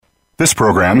This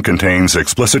program contains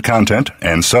explicit content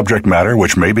and subject matter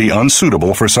which may be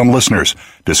unsuitable for some listeners.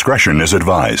 Discretion is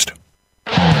advised.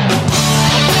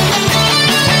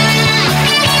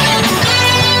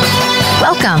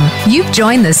 Welcome. You've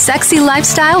joined the Sexy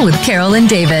Lifestyle with Carol and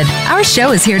David. Our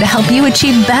show is here to help you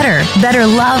achieve better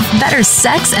love, better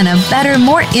sex, and a better,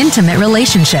 more intimate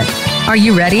relationship. Are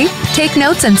you ready? Take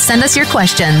notes and send us your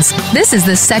questions. This is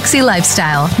the Sexy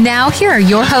Lifestyle. Now, here are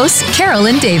your hosts, Carol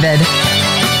and David.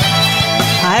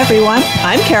 Hi, everyone.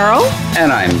 I'm Carol.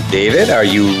 And I'm David. Are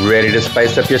you ready to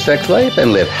spice up your sex life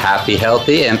and live happy,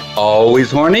 healthy, and always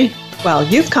horny? Well,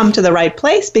 you've come to the right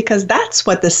place because that's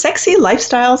what the Sexy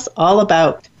Lifestyle's all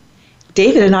about.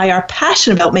 David and I are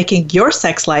passionate about making your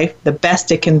sex life the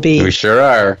best it can be. We sure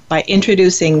are. By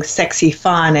introducing sexy,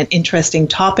 fun, and interesting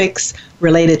topics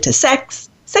related to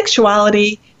sex,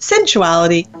 sexuality,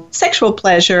 sensuality, sexual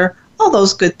pleasure, all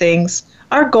those good things.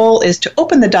 Our goal is to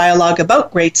open the dialogue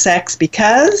about great sex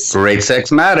because great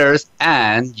sex matters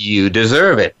and you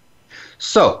deserve it.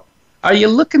 So, are you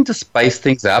looking to spice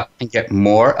things up and get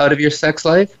more out of your sex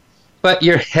life, but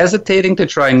you're hesitating to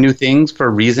try new things for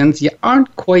reasons you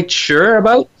aren't quite sure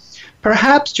about?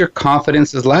 Perhaps your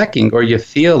confidence is lacking or you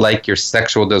feel like your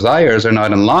sexual desires are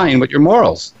not in line with your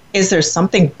morals. Is there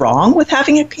something wrong with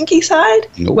having a kinky side?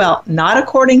 Nope. Well, not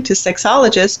according to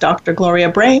sexologist Dr.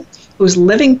 Gloria Brame, who's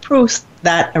living proof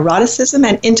that eroticism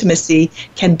and intimacy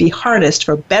can be harnessed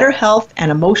for better health and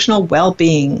emotional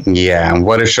well-being. Yeah, and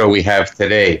what a show we have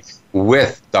today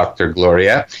with Dr.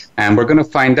 Gloria. And we're going to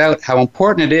find out how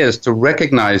important it is to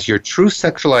recognize your true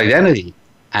sexual identity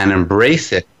and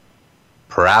embrace it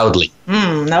proudly.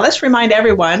 Now, let's remind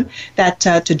everyone that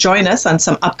to join us on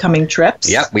some upcoming trips.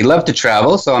 Yeah, we love to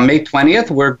travel. So on May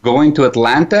 20th, we're going to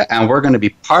Atlanta and we're going to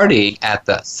be partying at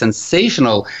the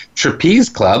sensational Trapeze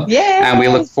Club. Yay! And we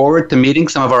look forward to meeting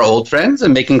some of our old friends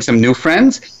and making some new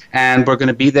friends. And we're going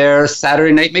to be there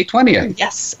Saturday night, May 20th.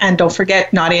 Yes, and don't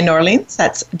forget Naughty in Orleans.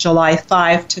 That's July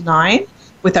 5 to 9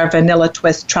 with our Vanilla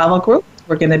Twist travel group.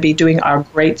 We're going to be doing our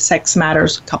Great Sex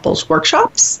Matters couples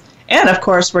workshops. And, of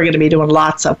course, we're going to be doing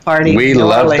lots of partying. We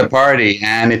love to party.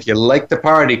 And if you like to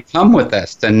party, come with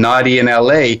us to Naughty in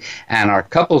LA and our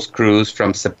couples cruise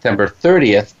from September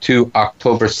 30th to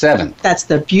October 7th. That's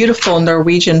the beautiful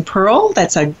Norwegian Pearl.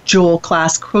 That's a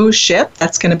jewel-class cruise ship.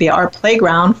 That's going to be our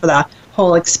playground for the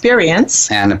whole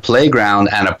experience. And a playground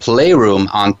and a playroom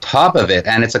on top of it.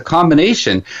 And it's a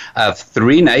combination of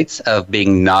 3 nights of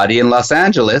being naughty in Los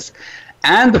Angeles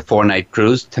and a 4-night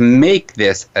cruise to make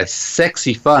this a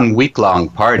sexy, fun, week-long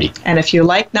party. And if you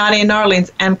like Naughty in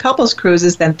Orleans and couples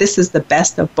cruises, then this is the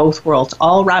best of both worlds,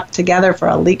 all wrapped together for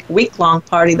a week-long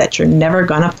party that you're never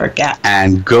going to forget.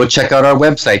 And go check out our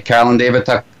website,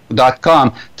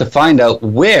 carolanddavid.com, to find out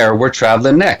where we're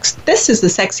traveling next. This is the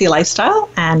Sexy Lifestyle,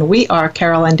 and we are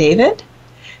Carol and David.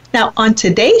 Now, on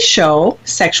today's show,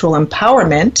 Sexual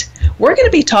Empowerment, we're going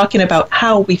to be talking about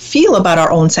how we feel about our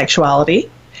own sexuality,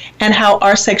 and how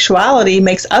our sexuality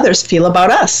makes others feel about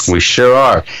us. We sure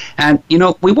are. And,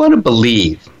 we want to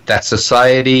believe that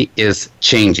society is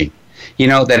changing,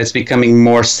 that it's becoming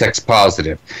more sex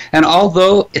positive. And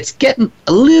although it's getting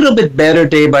a little bit better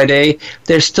day by day,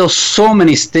 there's still so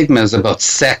many stigmas about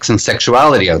sex and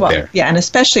sexuality out there. Yeah, and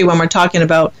especially when we're talking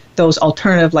about those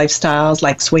alternative lifestyles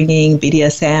like swinging,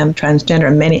 BDSM, transgender,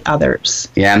 and many others.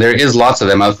 Yeah, and there is lots of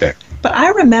them out there. But I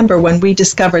remember when we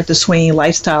discovered the swinging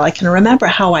lifestyle, I can remember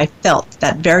how I felt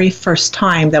that very first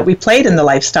time that we played in the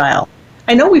lifestyle.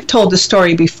 I know we've told the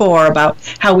story before about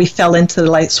how we fell into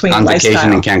the swinging lifestyle. On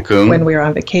vacation in Cancun. When we were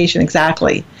on vacation,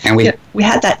 exactly. And we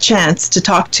had that chance to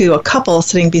talk to a couple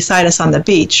sitting beside us on the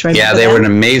beach. Right? Yeah, they were an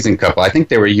amazing couple. I think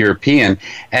they were European.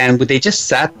 And they just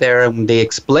sat there and they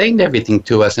explained everything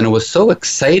to us. And it was so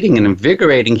exciting and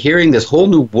invigorating hearing this whole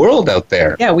new world out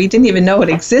there. Yeah, we didn't even know it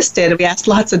existed. We asked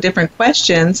lots of different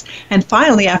questions. And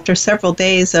finally, after several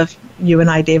days of you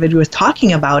and I, David, were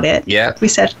talking about it, we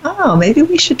said, maybe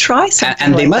we should try something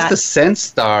And they like must that. have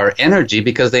sensed our energy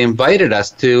because they invited us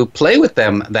to play with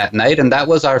them that night. And that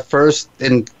was our first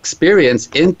experience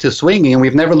into swinging. And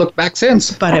we've never looked back since.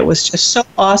 But it was just so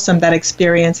awesome, that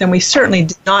experience. And we certainly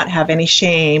did not have any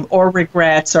shame or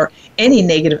regrets or any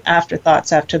negative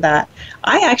afterthoughts after that.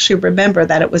 I actually remember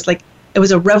that it was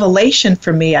a revelation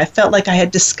for me. I felt like I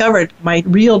had discovered my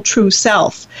real true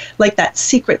self, like that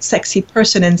secret sexy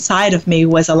person inside of me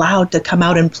was allowed to come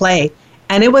out and play.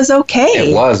 And it was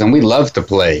okay. It was, and we loved to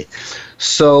play.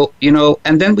 So,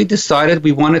 and then we decided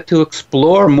we wanted to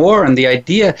explore more on the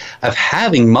idea of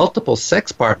having multiple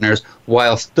sex partners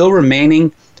while still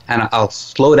remaining and I'll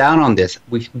slow down on this.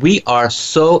 We are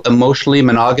so emotionally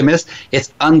monogamous.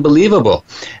 It's unbelievable.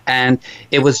 And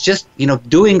it was just,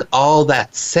 doing all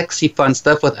that sexy, fun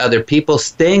stuff with other people,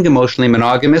 staying emotionally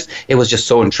monogamous. It was just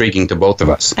so intriguing to both of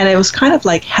us. And it was kind of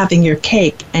like having your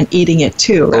cake and eating it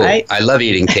too, right? I love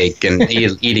eating cake and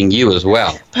eating you as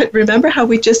well. But remember how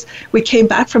we came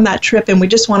back from that trip and we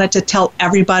just wanted to tell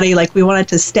everybody, like we wanted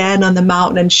to stand on the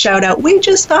mountain and shout out, we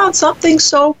just found something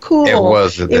so cool.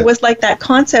 It was like that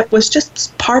concept was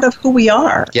just part of who we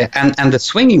are. Yeah, and the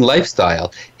swinging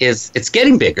lifestyle it's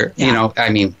getting bigger. Yeah.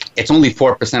 It's only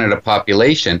 4% of the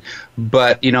population.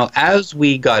 But, as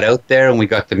we got out there and we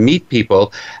got to meet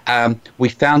people, we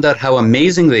found out how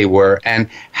amazing they were and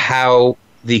how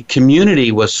the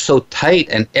community was so tight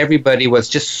and everybody was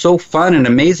just so fun and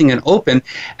amazing and open.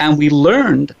 And we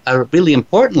learned a really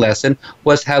important lesson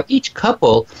was how each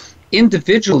couple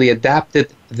individually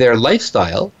adapted their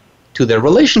lifestyle to their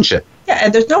relationship. Yeah,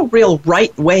 and there's no real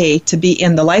right way to be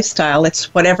in the lifestyle.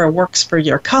 It's whatever works for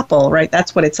your couple, right?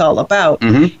 That's what it's all about.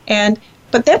 Mm-hmm.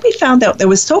 But then we found out there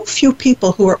was so few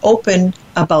people who were open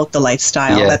about the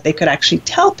lifestyle that they could actually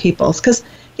tell people. Because,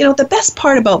 the best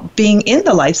part about being in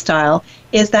the lifestyle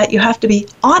is that you have to be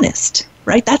honest,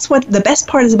 right? That's what the best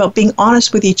part is about, being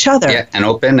honest with each other. Yeah, and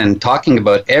open and talking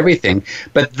about everything.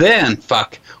 But then,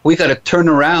 we got to turn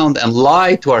around and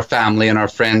lie to our family and our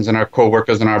friends and our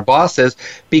coworkers and our bosses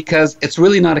because it's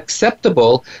really not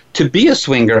acceptable to be a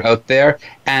swinger out there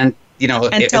and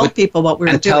tell people what we were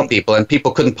doing. And tell people, and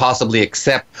people couldn't possibly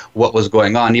accept what was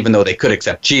going on, even though they could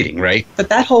accept cheating, right? But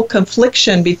that whole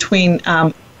confliction between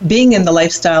being in the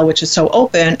lifestyle, which is so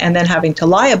open, and then having to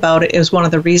lie about it is one of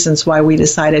the reasons why we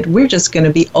decided we're just going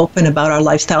to be open about our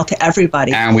lifestyle to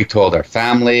everybody. And we told our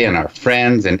family and our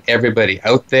friends and everybody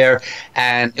out there.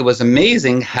 And it was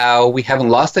amazing how we haven't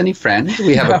lost any friends.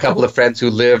 We have a couple of friends who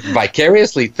live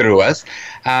vicariously through us.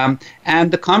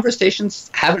 And the conversations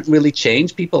haven't really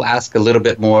changed. People ask a little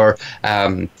bit more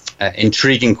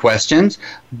intriguing questions.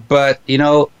 But, in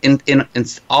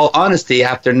all honesty,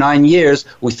 after 9 years,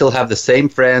 we still have the same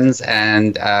friends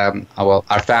and,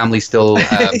 our family still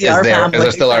is there.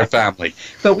 They're still our family.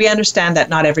 But we understand that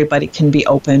not everybody can be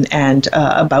open and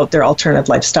about their alternative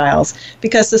lifestyles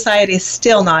because society is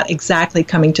still not exactly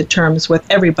coming to terms with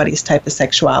everybody's type of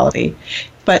sexuality.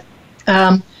 But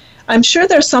I'm sure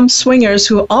there's some swingers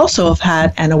who also have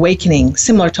had an awakening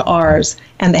similar to ours,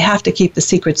 and they have to keep the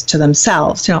secrets to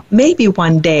themselves. Maybe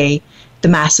one day the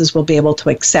masses will be able to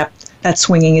accept that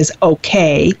swinging is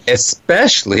okay.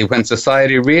 Especially when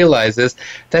society realizes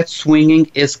that swinging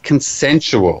is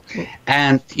consensual.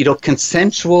 And,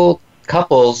 consensual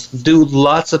couples do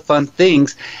lots of fun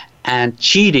things, and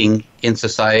cheating in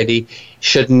society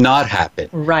should not happen.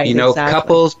 Right,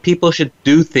 exactly. People should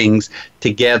do things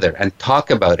together and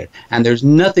talk about it. And there's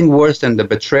nothing worse than the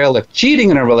betrayal of cheating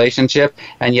in a relationship,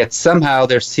 and yet somehow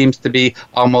there seems to be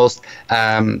almost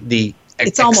the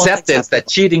acceptance that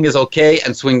cheating is okay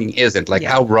and swinging isn't.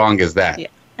 How wrong is that? Yeah.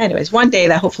 Anyways, one day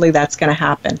hopefully that's going to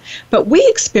happen. But we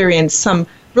experienced some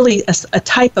really a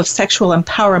type of sexual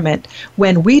empowerment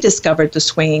when we discovered the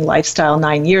swinging lifestyle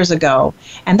 9 years ago.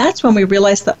 And that's when we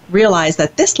realized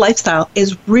that this lifestyle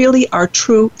is really our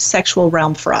true sexual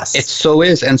realm for us. It so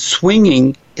is. And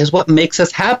swinging is what makes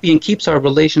us happy and keeps our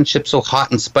relationship so hot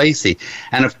and spicy.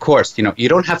 And of course, you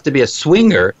don't have to be a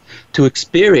swinger to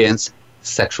experience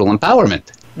sexual empowerment.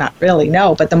 Not really,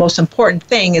 no. But the most important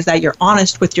thing is that you're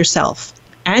honest with yourself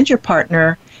and your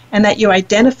partner, and that you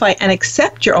identify and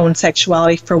accept your own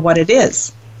sexuality for what it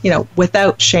is,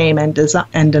 without shame and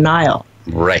denial.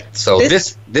 Right. So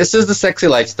this is the Sexy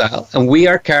Lifestyle, and we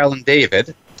are Carol and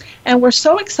David. And we're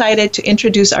so excited to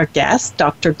introduce our guest,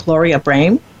 Dr. Gloria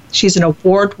Brame. She's an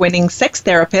award-winning sex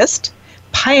therapist,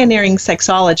 pioneering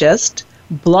sexologist,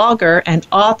 blogger, and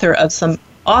author of some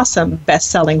awesome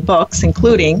best-selling books,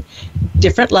 including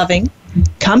Different Loving,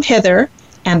 Come Hither,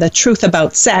 and The Truth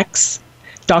About Sex.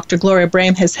 Dr. Gloria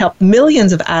Brame has helped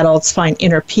millions of adults find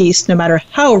inner peace, no matter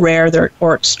how rare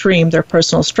or extreme their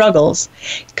personal struggles.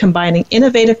 Combining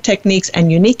innovative techniques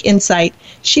and unique insight,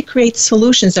 she creates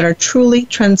solutions that are truly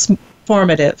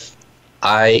transformative.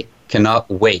 I cannot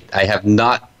wait.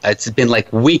 It's been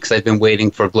like weeks I've been waiting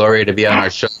for Gloria to be on our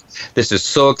show. This is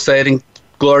so exciting.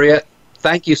 Gloria,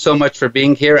 thank you so much for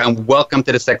being here, and welcome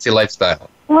to the Sexy Lifestyle.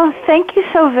 Well, thank you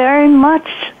so very much,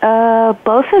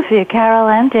 both of you, Carol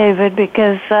and David,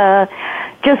 because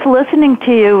just listening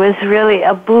to you is really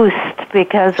a boost,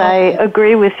 because I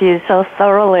agree with you so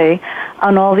thoroughly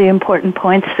on all the important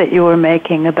points that you were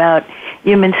making about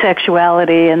human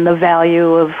sexuality and the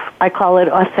value of, I call it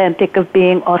authentic, of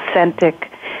being authentic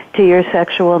to your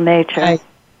sexual nature. Right.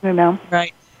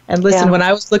 Right. And listen, when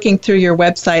I was looking through your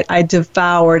website, I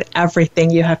devoured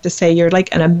everything you have to say. You're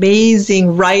like an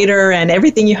amazing writer, and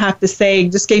everything you have to say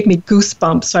just gave me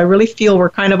goosebumps. So I really feel we're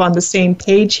kind of on the same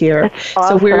page here. That's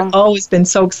awesome. So we've always been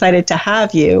so excited to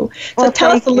have you. So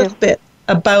tell us a little bit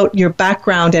about your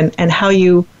background and how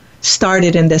you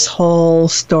started in this whole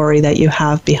story that you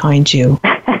have behind you.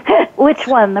 Which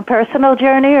one, the personal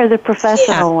journey or the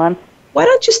professional one? Why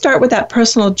don't you start with that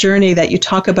personal journey that you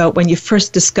talk about when you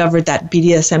first discovered that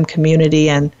BDSM community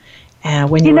and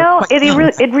when you were quite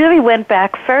young? It really went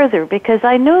back further because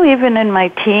I knew even in my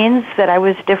teens that I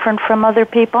was different from other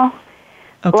people.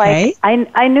 Okay. Like,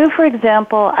 I knew, for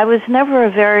example, I was never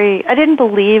I didn't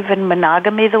believe in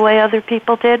monogamy the way other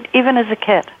people did, even as a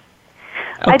kid.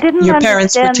 Okay. I didn't Your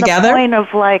parents were understand together? the point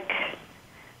of, like,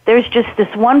 there's just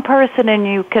this one person and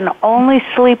you can only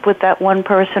sleep with that one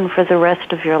person for the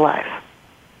rest of your life.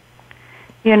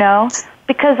 You know?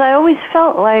 Because I always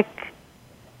felt like,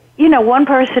 you know, one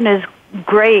person is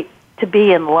great to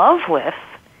be in love with,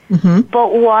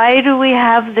 but why do we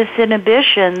have this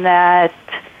inhibition that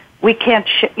we can't,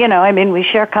 we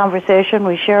share conversation,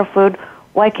 we share food.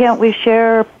 Why can't we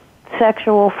share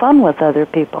sexual fun with other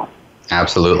people?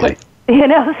 Absolutely. You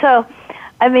know, so,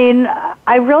 I mean,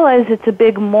 I realize it's a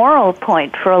big moral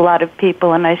point for a lot of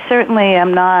people, and I certainly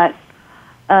am not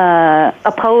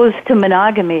opposed to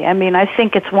monogamy. I mean, I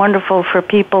think it's wonderful for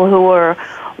people who are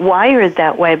wired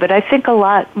that way, but I think a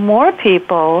lot more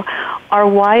people are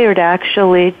wired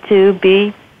actually to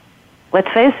be, let's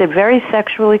face it, very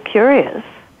sexually curious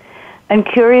and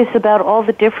curious about all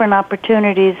the different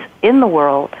opportunities in the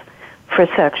world for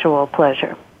sexual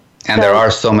pleasure. And there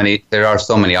are so many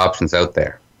options out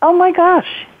there. Oh my gosh.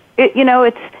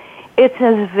 It's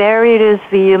as varied as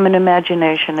the human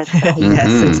imagination itself.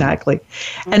 Yes, exactly.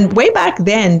 And way back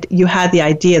then, you had the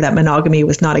idea that monogamy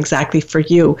was not exactly for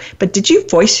you. But did you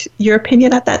voice your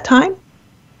opinion at that time?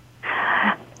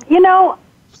 You know,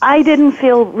 I didn't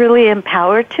feel really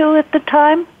empowered to at the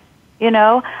time. You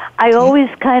know, I always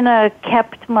kind of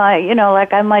kept my,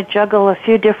 like I might juggle a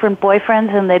few different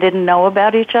boyfriends and they didn't know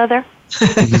about each other.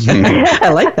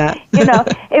 I like that.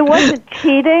 It wasn't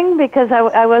cheating because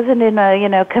I wasn't in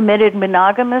a, committed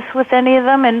monogamous with any of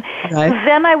them. And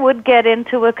then I would get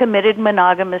into a committed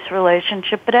monogamous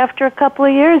relationship. But after a couple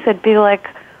of years, I'd be like,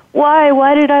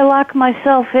 why did I lock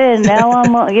myself in? Now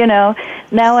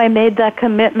now I made that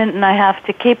commitment and I have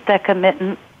to keep that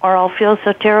commitment or I'll feel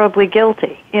so terribly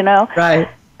guilty, Right.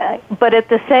 But at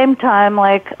the same time,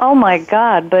 like, oh my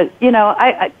God, but,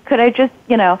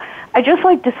 I just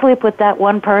like to sleep with that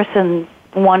one person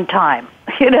one time,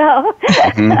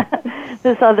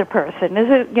 this other person, is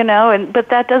it, but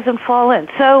that doesn't fall in.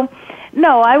 So,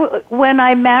 no, when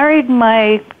I married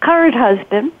my current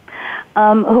husband,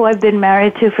 who I've been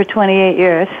married to for 28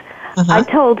 years, I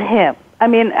told him,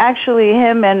 actually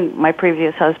him and my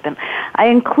previous husband, I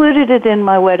included it in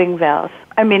my wedding vows.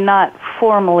 Not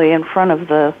formally in front of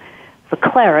the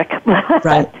cleric, but,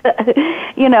 right.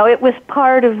 It was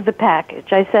part of the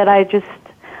package. I said, I just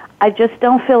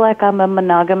don't feel like I'm a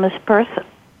monogamous person.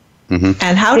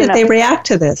 And how did they react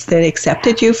to this? They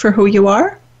accepted you for who you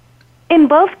are? In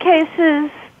both cases,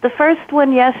 the first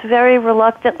one, yes, very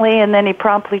reluctantly, and then he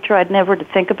promptly tried never to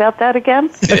think about that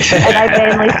again. And I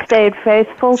mainly stayed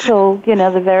faithful till, to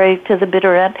the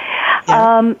bitter end.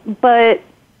 Yeah. But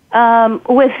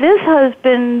with this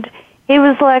husband, he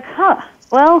was like,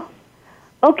 well,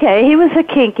 okay, he was a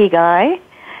kinky guy,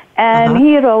 and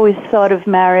he had always thought of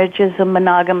marriage as a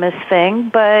monogamous thing,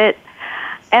 but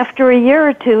after a year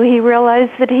or two, he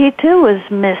realized that he too was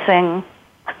missing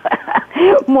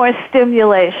more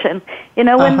stimulation.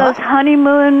 When those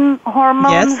honeymoon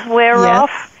hormones wear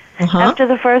off after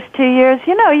the first 2 years,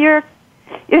 you're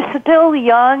still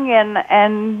young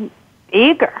and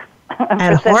eager.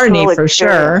 And horny for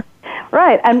sure.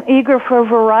 Right, I'm eager for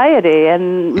variety,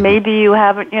 and maybe you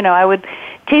haven't, I would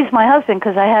tease my husband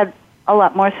because I had a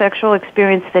lot more sexual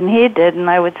experience than he did, and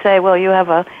I would say, well, you have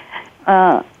a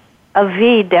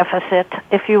V deficit,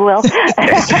 if you will.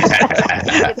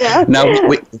 Now,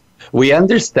 we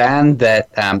understand that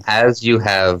as you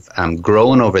have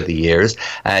grown over the years,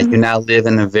 you now live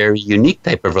in a very unique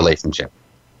type of relationship.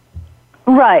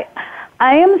 Right.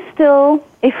 I am still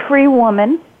a free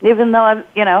woman, even though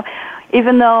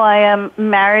I am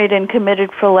married and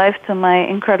committed for life to my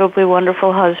incredibly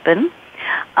wonderful husband.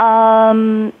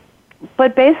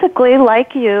 But basically,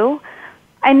 like you,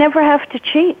 I never have to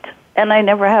cheat, and I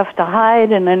never have to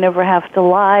hide, and I never have to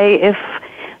lie. If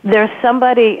there's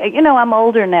somebody, I'm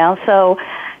older now, so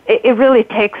it really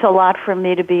takes a lot for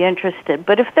me to be interested.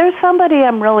 But if there's somebody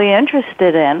I'm really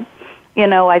interested in,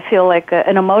 I feel like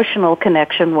an emotional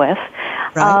connection with,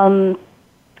 right.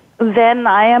 then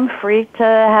I am free to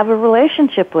have a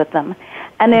relationship with them.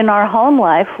 And in our home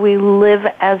life, we live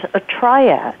as a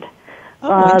triad.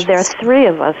 There are three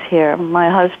of us here. My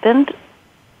husband,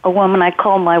 a woman I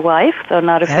call my wife, though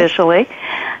not officially,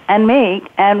 and me.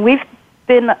 And we've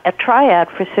been a triad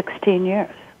for 16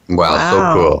 years. Wow,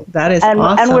 so cool. That is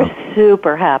awesome. And we're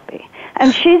super happy.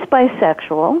 And she's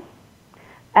bisexual.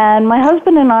 And my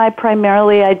husband and I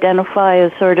primarily identify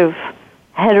as sort of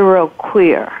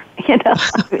hetero-queer. You know,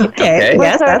 okay.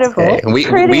 Yes, that's cool.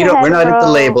 We're not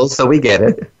into labels, so we get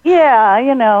it. Yeah,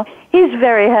 you know, he's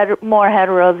very more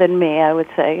hetero than me, I would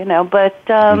say. You know, but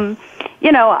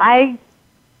you know, I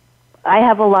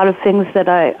have a lot of things that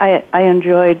I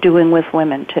enjoy doing with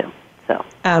women too.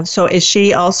 So is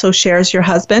she also shares your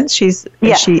husband?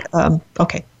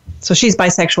 Okay. So she's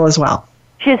bisexual as well.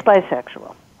 She's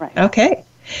bisexual, right? Okay.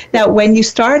 Now, when you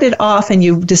started off and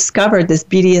you discovered this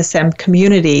BDSM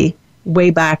community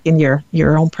way back in your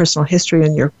own personal history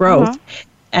and your growth,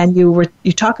 and you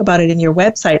talk about it in your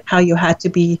website, how you had to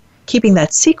be keeping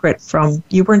that secret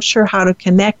you weren't sure how to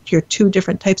connect your two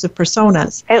different types of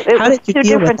personas. How did you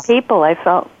deal with that? Two different people, I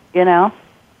felt, you know.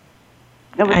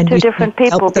 It was two different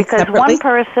people because one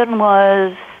person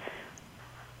was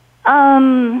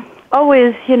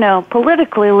always, you know,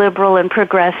 politically liberal and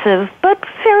progressive, but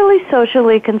fairly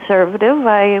socially conservative.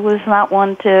 I was not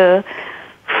one to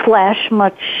flash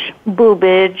much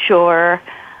boobage or,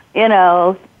 you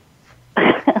know,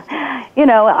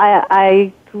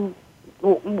 I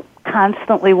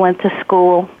constantly went to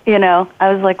school, you know.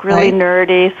 I was like really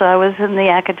nerdy, so I was in the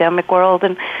academic world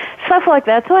and stuff like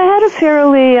that. So I had a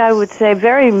fairly, I would say,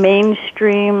 very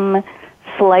mainstream,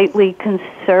 slightly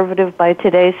conservative by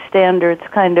today's standards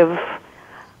kind of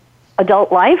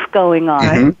adult life going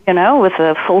on, you know, with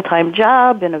a full-time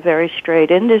job in a very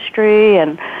straight industry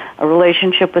and a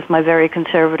relationship with my very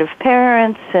conservative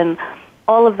parents and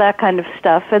all of that kind of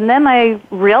stuff. And then I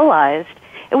realized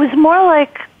it was more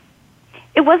like,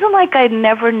 it wasn't like I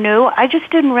never knew. I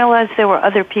just didn't realize there were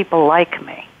other people like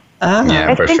me.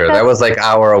 Yeah, for sure. That was like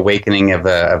our awakening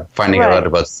of finding out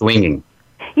about swinging.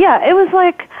 Yeah, it was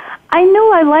like, I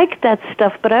knew I liked that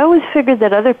stuff, but I always figured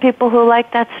that other people who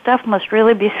like that stuff must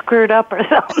really be screwed up or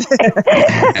something.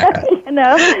 You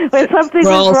know, when something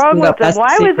was wrong with them.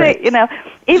 Why was it, you know,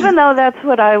 even though that's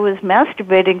what I was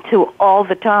masturbating to all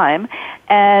the time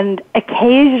and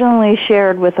occasionally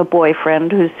shared with a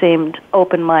boyfriend who seemed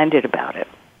open-minded about it.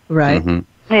 Right.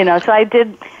 You know, so I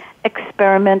did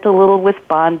experiment a little with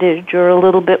bondage or a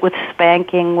little bit with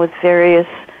spanking with various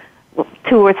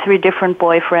 2 or 3 different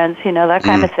boyfriends, you know, that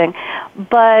kind of thing.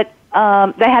 But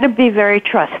they had to be very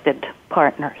trusted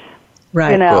partners,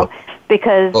 you know,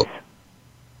 because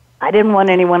I didn't want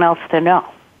anyone else to know.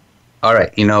 All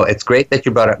right. You know, it's great that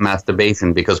you brought up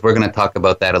masturbation because we're going to talk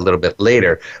about that a little bit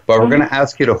later. But we're going to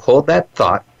ask you to hold that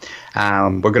thought.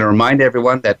 We're going to remind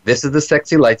everyone that this is the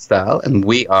Sexy Lifestyle, and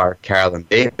we are Carol and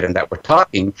David, and that we're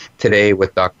talking today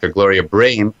with Dr. Gloria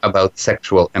Brame about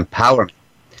sexual empowerment.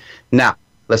 Now,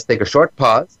 let's take a short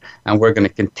pause, and we're going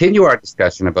to continue our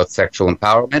discussion about sexual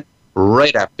empowerment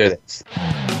right after this.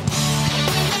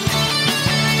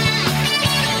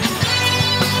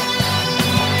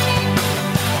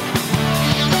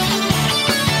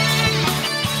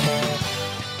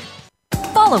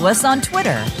 Follow us on Twitter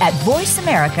at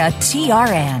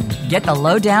VoiceAmericaTRN. Get the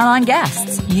lowdown on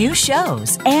guests, new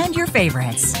shows, and your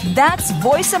favorites. That's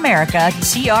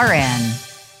VoiceAmericaTRN.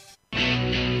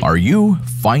 Are you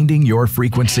finding your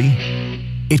frequency?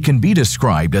 It can be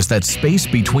described as that space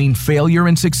between failure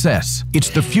and success. It's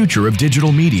the future of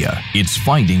digital media. It's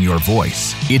finding your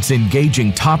voice. It's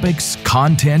engaging topics,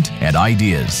 content, and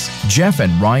ideas. Jeff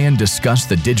and Ryan discuss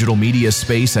the digital media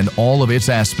space and all of its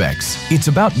aspects. It's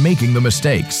about making the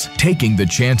mistakes, taking the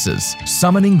chances,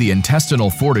 summoning the intestinal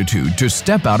fortitude to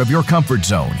step out of your comfort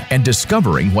zone, and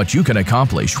discovering what you can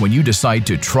accomplish when you decide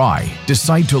to try,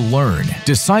 decide to learn,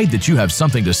 decide that you have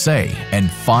something to say, and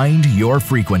find your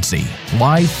frequency.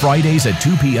 Live Fridays at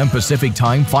 2 p.m. Pacific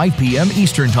Time, 5 p.m.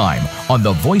 Eastern Time on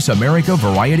the Voice America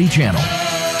Variety Channel.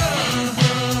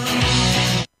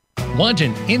 Want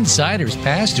an insider's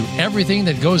pass to everything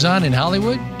that goes on in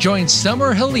Hollywood? Join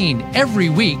Summer Helene every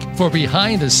week for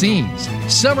Behind the Scenes.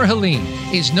 Summer Helene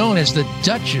is known as the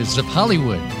Duchess of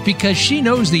Hollywood because she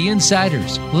knows the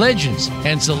insiders, legends,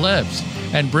 and celebs,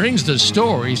 and brings the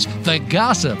stories, the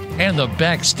gossip, and the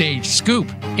backstage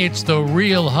scoop. It's the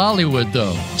real Hollywood,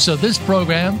 though, so this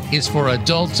program is for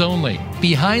adults only.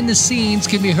 Behind the Scenes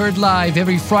can be heard live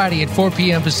every Friday at 4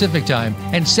 p.m. Pacific Time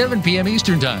and 7 p.m.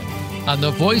 Eastern Time on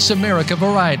the Voice America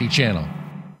Variety Channel.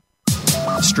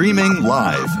 Streaming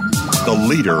live, the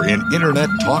leader in Internet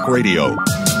talk radio,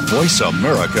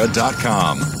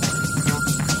 voiceamerica.com.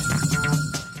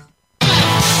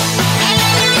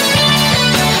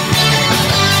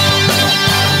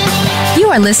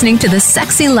 are listening to The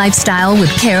Sexy Lifestyle with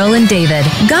Carol and David.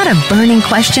 Got a burning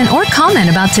question or comment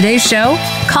about today's show?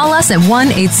 Call us at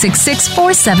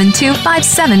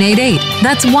 1-866-472-5788.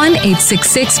 That's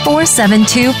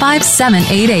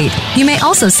 1-866-472-5788. You may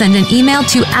also send an email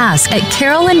to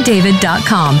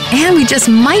ask@carolanddavid.com, and we just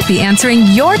might be answering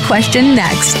your question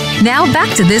next. Now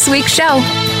back to this week's show.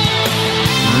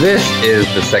 This is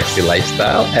The Sexy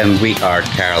Lifestyle, and we are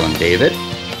Carol and David.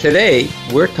 Today,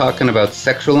 we're talking about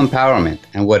sexual empowerment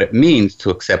and what it means to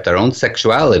accept our own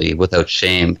sexuality without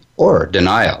shame or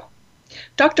denial.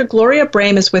 Dr. Gloria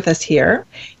Brame is with us here,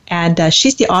 and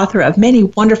she's the author of many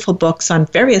wonderful books on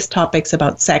various topics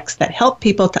about sex that help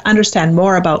people to understand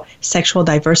more about sexual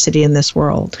diversity in this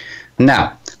world.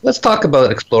 Now, let's talk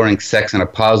about exploring sex in a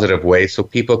positive way so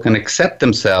people can accept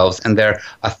themselves and their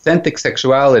authentic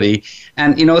sexuality.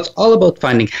 And, it's all about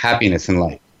finding happiness in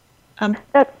life.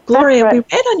 Gloria, we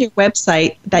read on your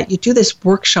website that you do this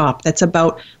workshop that's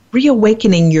about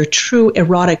reawakening your true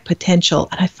erotic potential,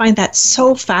 and I find that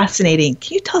so fascinating.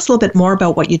 Can you tell us a little bit more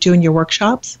about what you do in your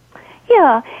workshops?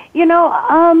 Yeah,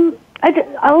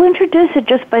 I'll introduce it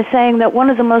just by saying that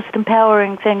one of the most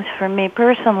empowering things for me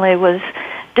personally was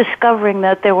discovering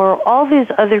that there were all these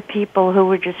other people who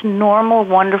were just normal,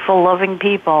 wonderful, loving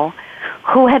people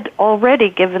who had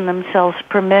already given themselves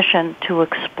permission to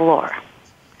explore.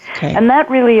 Okay. And that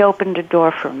really opened a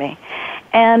door for me.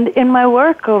 And in my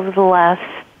work over the last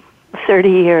 30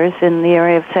 years in the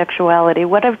area of sexuality,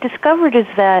 what I've discovered is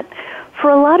that for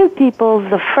a lot of people,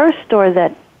 the first door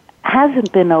that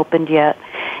hasn't been opened yet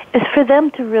is for them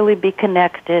to really be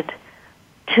connected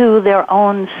to their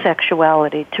own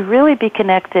sexuality, to really be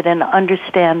connected and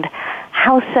understand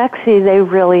how sexy they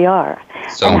really are,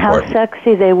 and important. how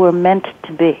sexy they were meant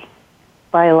to be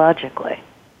biologically.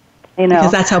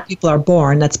 Because that's how people are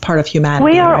born. That's part of humanity.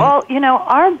 We are right? all,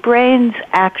 our brains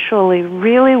actually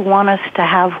really want us to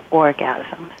have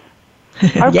orgasms.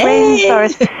 Our brains are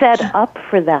set up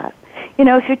for that.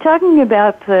 If you're talking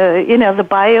about the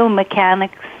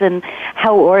biomechanics and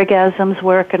how orgasms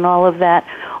work and all of that,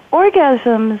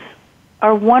 orgasms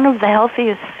are one of the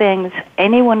healthiest things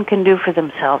anyone can do for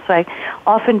themselves. I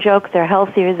often joke they're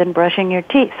healthier than brushing your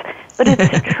teeth, but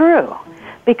it's true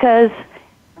because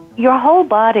your whole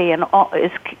body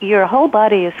is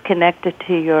connected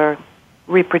to your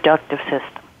reproductive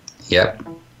system. Yep.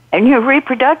 And your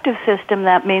reproductive system,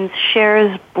 that means,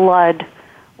 shares blood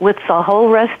with the whole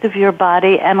rest of your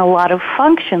body and a lot of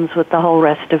functions with the whole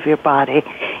rest of your body,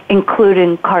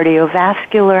 including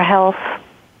cardiovascular health.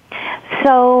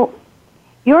 So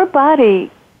your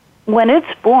body, when it's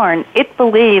born, it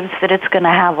believes that it's going to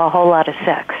have a whole lot of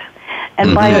sex.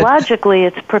 And biologically,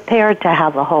 it's prepared to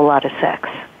have a whole lot of sex.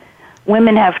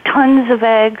 Women have tons of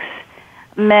eggs.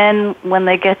 Men, when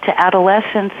they get to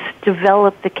adolescence,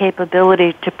 develop the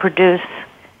capability to produce,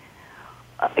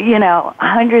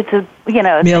 hundreds of,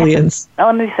 millions.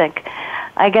 Let me think.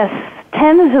 I guess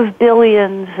tens of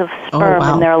billions of sperm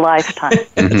in their lifetime.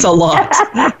 It's a lot.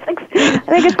 I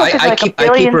think it's like a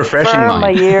billion sperm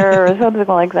a year or something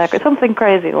like that, or something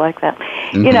crazy like that.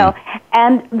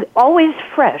 And always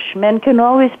fresh. Men can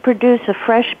always produce a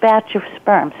fresh batch of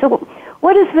sperm. So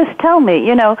what does this tell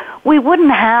me? We wouldn't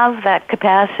have that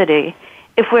capacity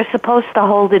if we're supposed to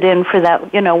hold it in for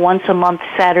that, once a month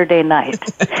Saturday night.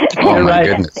 Oh, my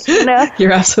goodness.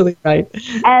 You're absolutely right.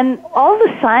 And all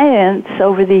the science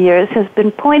over the years has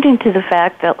been pointing to the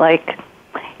fact that,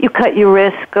 you cut your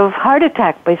risk of heart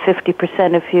attack by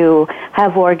 50% if you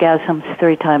have orgasms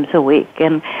 3 times a week.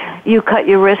 And you cut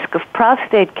your risk of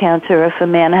prostate cancer if a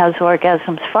man has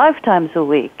orgasms 5 times a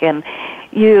week. And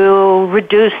you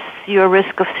reduce your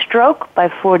risk of stroke by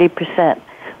 40%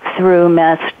 through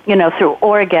through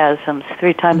orgasms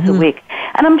 3 times a week.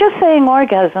 And I'm just saying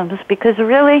orgasms because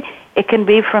really it can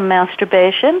be from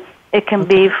masturbation. It can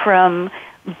be from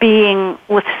being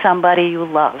with somebody you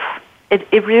love.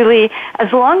 It really,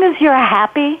 as long as you're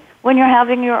happy when you're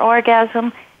having your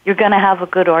orgasm, you're going to have a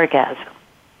good orgasm.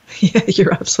 Yeah,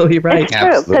 you're absolutely right. It's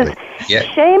true, because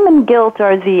shame and guilt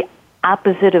are the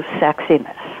opposite of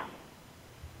sexiness.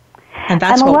 And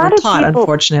that's what we're taught,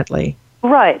 unfortunately.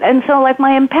 Right. And so,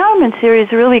 my empowerment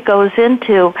series really goes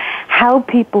into how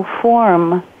people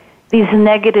form these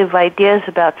negative ideas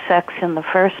about sex in the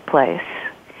first place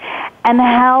and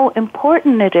how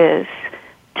important it is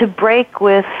to break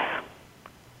with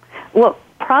what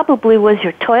probably was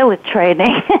your toilet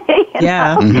training.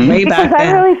 Way back because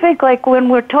I really think when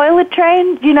we're toilet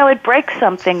trained, it breaks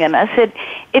something in us.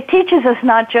 It teaches us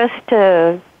not just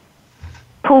to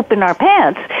poop in our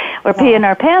pants or pee in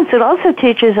our pants. It also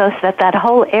teaches us that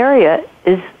whole area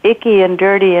is icky and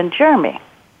dirty and germy.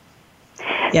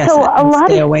 Yes, so a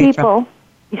lot of people,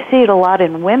 you see it a lot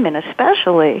in women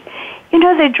especially,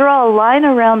 they draw a line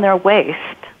around their waist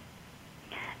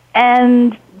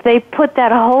and they put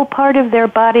that whole part of their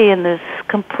body in this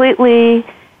completely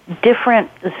different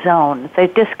zone. They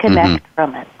disconnect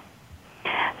from it.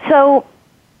 So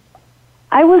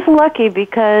I was lucky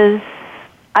because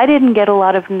I didn't get a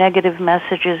lot of negative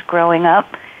messages growing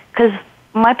up because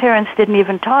my parents didn't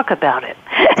even talk about it.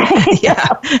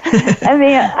 I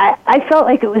mean, I felt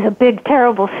like it was a big,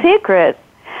 terrible secret,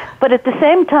 but at the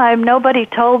same time, nobody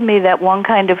told me that one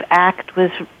kind of act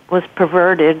was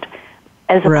perverted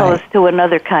as opposed to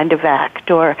another kind of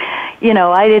act. Or,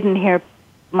 I didn't hear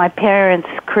my parents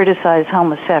criticize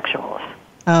homosexuals.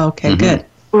 Oh, okay, good.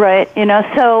 Right,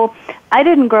 so I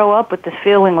didn't grow up with this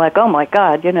feeling like, oh my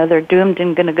God, they're doomed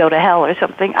and going to go to hell or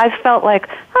something. I felt like,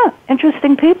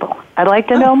 interesting people. I'd like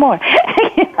to know more.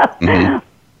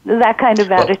 That kind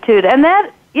of attitude. And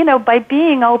that, by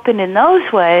being open in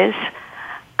those ways,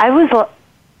 I was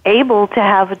able to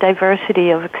have a diversity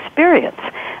of experience.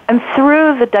 And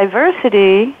through the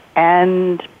diversity,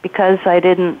 and because I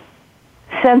didn't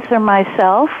censor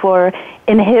myself or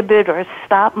inhibit or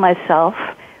stop myself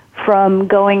from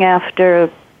going after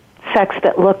sex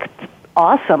that looked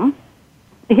awesome,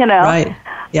 Right.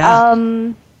 Yeah.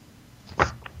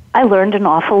 I learned an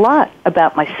awful lot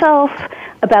about myself,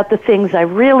 about the things I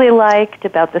really liked,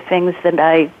 about the things that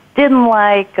I didn't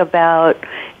like, about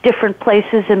different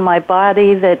places in my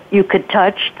body that you could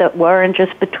touch that weren't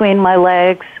just between my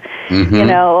legs,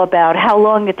 about how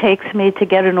long it takes me to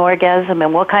get an orgasm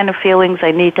and what kind of feelings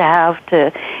I need to have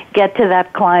to get to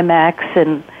that climax,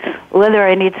 and whether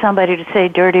I need somebody to say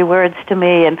dirty words to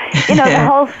me, and, the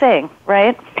whole thing,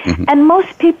 right? And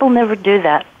most people never do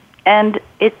that. And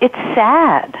it's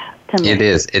sad to me. It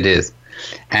is.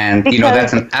 And,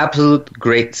 that's an absolute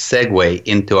great segue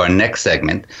into our next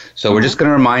segment. So we're just going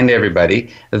to remind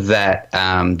everybody that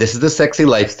this is The Sexy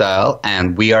Lifestyle,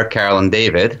 and we are Carol and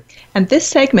David. And this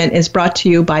segment is brought to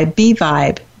you by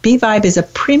B-Vibe. B-Vibe is a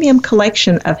premium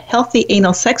collection of healthy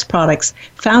anal sex products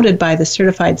founded by the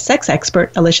certified sex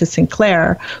expert, Alicia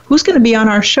Sinclair, who's going to be on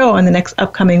our show in the next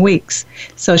upcoming weeks.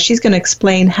 So she's going to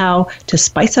explain how to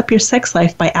spice up your sex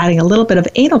life by adding a little bit of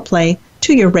anal play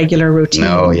to your regular routine.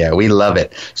 Oh, yeah, we love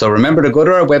it. So remember to go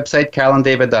to our website,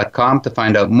 carolanddavid.com, to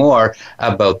find out more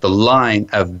about the line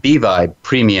of B-Vibe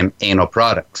premium anal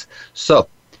products. So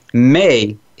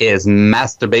May is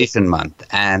Masturbation Month,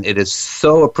 and it is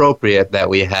so appropriate that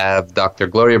we have Dr.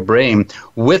 Gloria Brame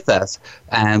with us,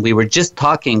 and we were just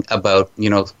talking about,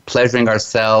 pleasuring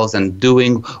ourselves and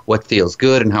doing what feels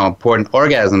good and how important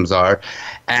orgasms are.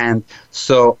 And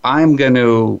so I'm going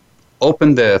to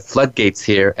open the floodgates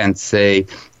here and say,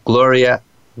 Gloria,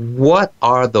 what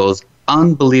are those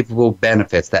unbelievable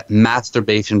benefits that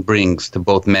masturbation brings to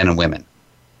both men and women?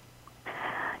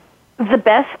 The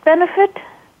best benefit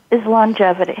is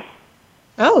longevity.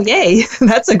 Oh, yay.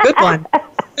 That's a good one.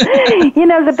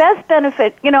 The best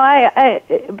benefit, I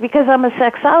because I'm a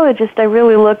sexologist, I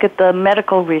really look at the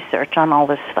medical research on all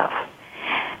this stuff.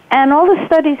 And all the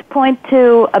studies point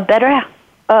to a better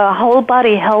whole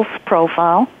body health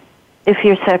profile if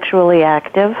you're sexually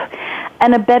active,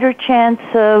 and a better chance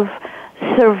of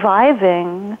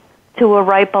surviving to a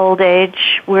ripe old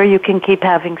age where you can keep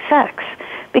having sex.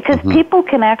 Because people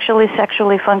can actually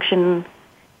sexually function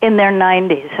in their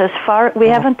 90s. We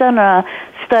haven't done a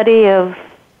study of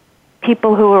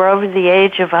people who are over the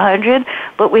age of 100,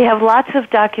 but we have lots of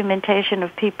documentation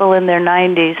of people in their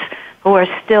 90s who are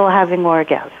still having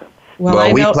orgasms.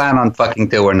 Well, we plan on fucking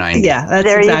till we're 90. Yeah, that's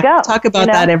there exactly. You go. Talk about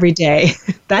that every day.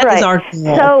 That is our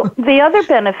goal. So the other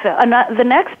benefit, the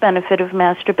next benefit of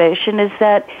masturbation is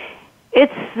that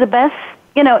it's the best,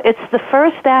 it's the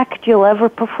first act you'll ever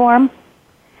perform.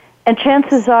 And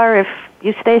chances are, if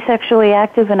you stay sexually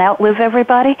active and outlive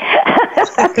everybody,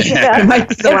 it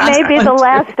may be the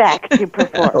last act you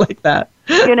perform. I like that.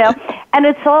 And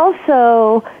it's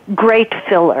also great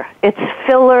filler. It's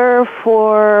filler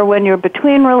for when you're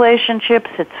between relationships.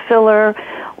 It's filler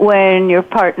when your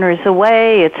partner's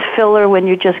away. It's filler when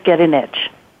you just get an itch.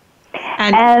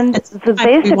 And the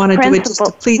basic we want to principle, do it just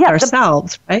to please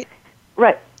ourselves, right?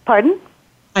 Right. Pardon?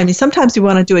 I mean, sometimes we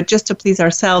want to do it just to please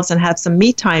ourselves and have some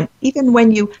me time, even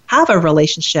when you have a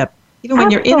relationship, even when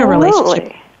you're in a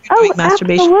relationship.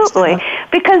 Masturbation. Absolutely.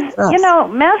 Because,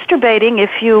 masturbating,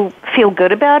 if you feel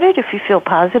good about it, if you feel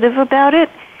positive about it,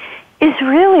 is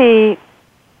really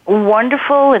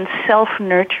wonderful and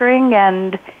self-nurturing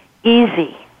and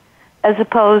easy, as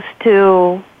opposed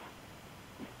to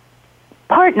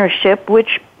partnership,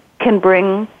 which can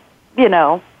bring, you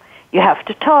have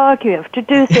to talk, you have to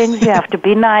do things, you have to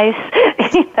be nice,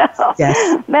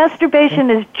 Yes. Masturbation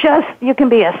is just, you can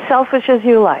be as selfish as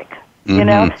you like. You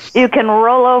know, you can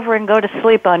roll over and go to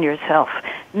sleep on yourself.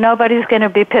 Nobody's going to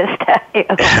be pissed at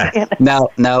you.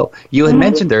 Now, you had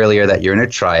mentioned earlier that you're in a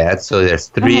triad, so there's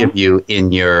three of you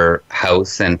in your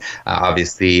house, and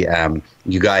obviously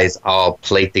you guys all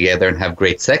play together and have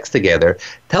great sex together.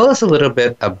 Tell us a little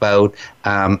bit about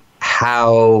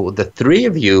how the three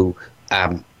of you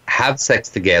have sex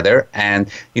together, and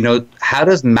how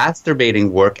does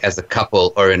masturbating work as a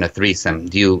couple or in a threesome?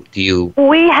 Do you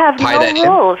We have no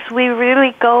rules. We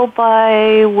really go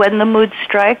by when the mood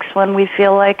strikes, when we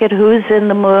feel like it, who's in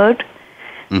the mood.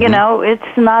 You know, it's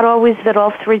not always that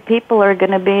all three people are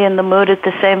going to be in the mood at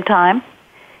the same time.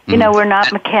 You know, we're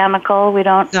not mechanical. We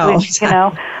don't,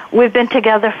 we've been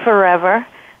together forever.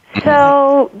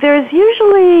 So there's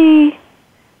usually,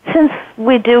 since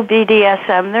we do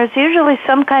BDSM, there's usually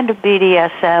some kind of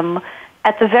BDSM,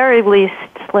 at the very least,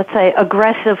 let's say,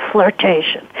 aggressive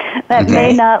flirtation. That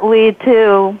may not lead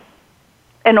to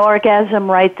an orgasm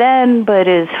right then, but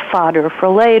is fodder for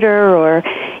later, or,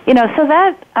 so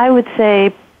that, I would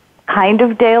say, kind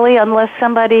of daily, unless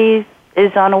somebody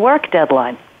is on a work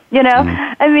deadline.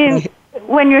 I mean,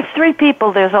 when you're three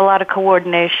people, there's a lot of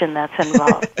coordination that's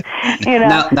involved.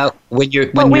 Now, when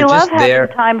you're but we just love there,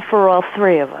 having time for all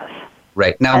three of us.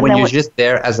 right now, And when then you're just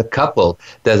there as a couple,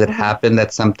 does it happen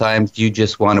that sometimes you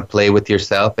just want to play with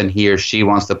yourself, and he or she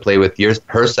wants to play with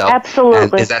herself? Absolutely.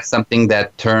 And is that something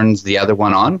that turns the other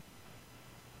one on?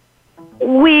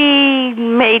 We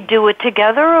may do it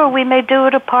together, or we may do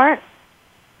it apart.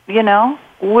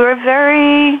 We're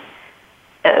very,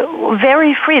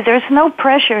 very free. There's no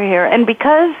pressure here. And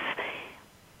because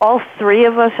all three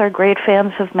of us are great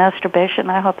fans of masturbation,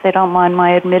 I hope they don't mind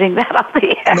my admitting that on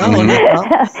the air.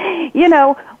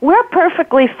 No. We're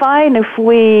perfectly fine if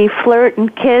we flirt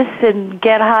and kiss and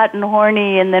get hot and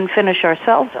horny and then finish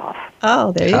ourselves off.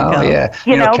 Oh, there you go. go. Yeah.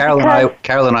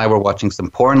 Carol and I were watching some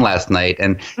porn last night,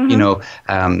 and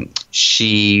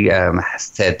she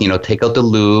said, take out the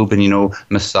lube and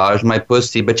massage my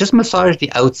pussy, but just massage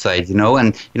the outside,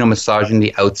 and massaging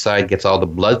the outside gets all the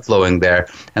blood flowing there.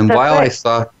 And while I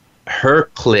saw her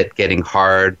clit getting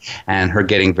hard and her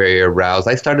getting very aroused,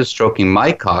 I started stroking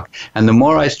my cock, and the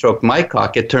more I stroked my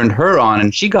cock, it turned her on,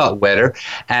 and she got wetter,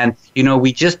 and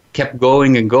we just kept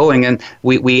going and going, and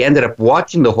we ended up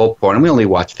watching the whole porn, and we only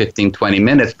watched 15-20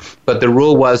 minutes, but the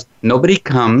rule was nobody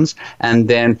comes, and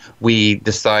then we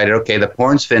decided, okay, the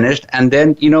porn's finished, and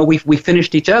then we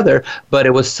finished each other. But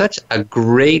it was such a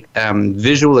great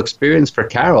visual experience for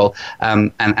Carol,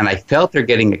 and I felt her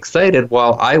getting excited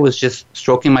while I was just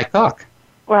stroking my cock.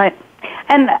 Right.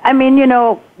 And I mean,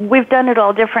 we've done it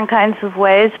all different kinds of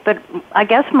ways, but I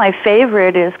guess my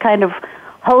favorite is kind of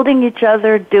holding each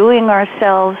other, doing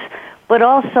ourselves, but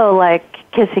also like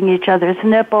kissing each other's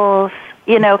nipples,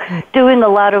 doing a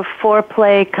lot of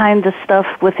foreplay kind of stuff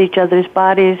with each other's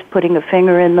bodies, putting a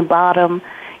finger in the bottom,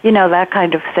 that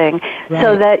kind of thing,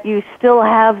 so that you still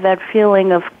have that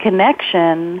feeling of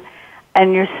connection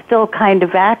and you're still kind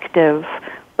of active,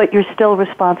 but you're still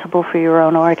responsible for your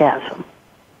own orgasm.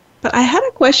 But I had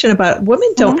a question about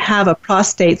women don't have a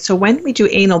prostate, so when we do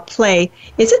anal play,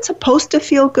 is it supposed to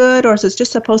feel good, or is it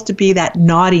just supposed to be that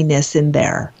naughtiness in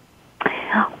there?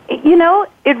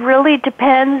 It really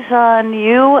depends on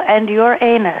you and your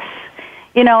anus.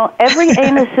 Every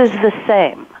anus is the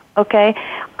same, okay?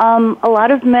 A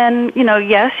lot of men,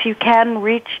 yes, you can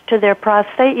reach to their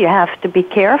prostate. You have to be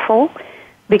careful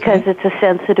because it's a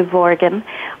sensitive organ.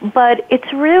 But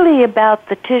it's really about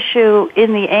the tissue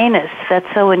in the anus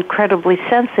that's so incredibly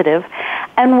sensitive,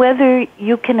 and whether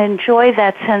you can enjoy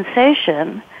that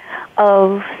sensation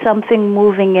of something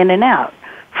moving in and out.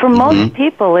 For most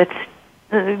people, it's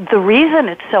the reason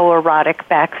it's so erotic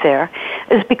back there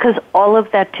is because all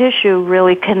of that tissue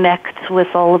really connects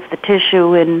with all of the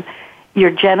tissue in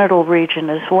your genital region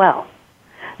as well.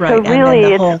 Right. So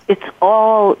really, it's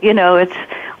all, it's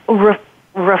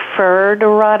referred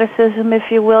eroticism,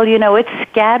 if you will. It's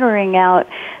scattering out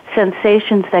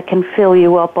sensations that can fill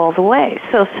you up all the way.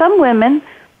 So some women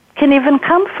can even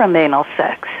come from anal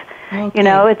sex.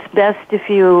 Okay. It's best if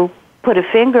you put a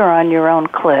finger on your own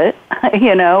clit,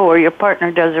 or your partner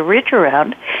does a reach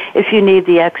around if you need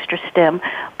the extra stim.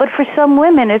 But for some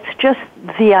women, it's just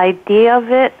the idea of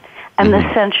it and the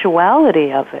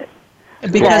sensuality of it.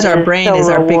 Because our brain is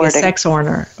our biggest sex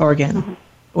organ.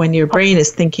 When your brain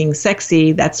is thinking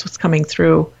sexy, that's what's coming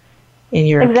through in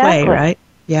your play, right?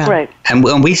 Yeah. Right. And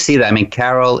when we see that, I mean,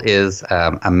 Carol is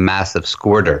a massive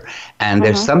squirter. And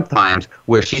there's sometimes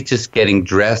where she's just getting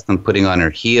dressed and putting on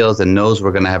her heels and knows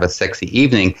we're going to have a sexy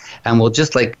evening. And we'll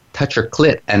just like touch her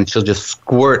clit and she'll just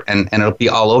squirt and it'll be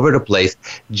all over the place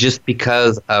just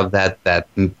because of that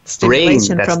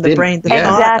stimulation brain, from the brain.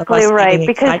 Exactly right.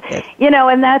 Because,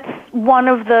 and that's one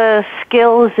of the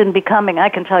skills in becoming, I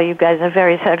can tell you guys are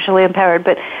very sexually empowered,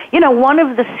 but, one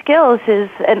of the skills is,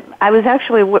 and I was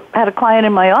actually had a client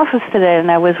in my office today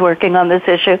and I was working on this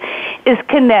issue, is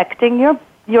connecting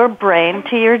your brain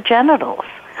to your genitals,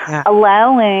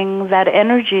 allowing that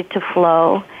energy to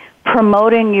flow,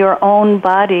 promoting your own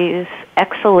body's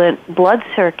excellent blood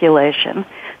circulation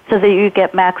so that you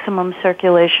get maximum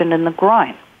circulation in the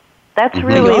groin. That's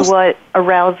really what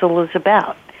arousal is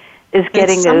about, is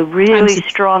getting a really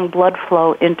strong blood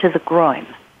flow into the groin.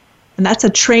 And that's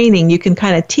a training. You can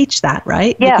kind of teach that,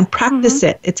 right? Yeah. You can practice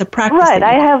it. It's a practice. Right.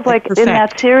 I have, in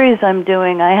that series I'm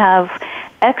doing, I have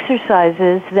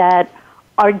exercises that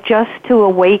are just to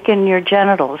awaken your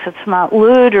genitals. It's not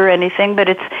lewd or anything, but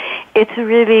it's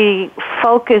really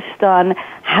focused on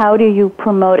how do you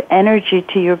promote energy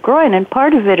to your groin. And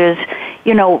part of it is,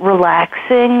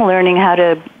 relaxing, learning how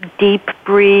to deep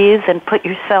breathe and put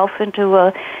yourself into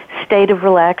a state of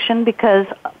relaxation because,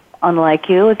 unlike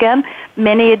you, again,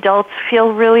 many adults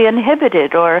feel really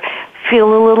inhibited or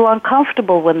feel a little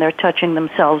uncomfortable when they're touching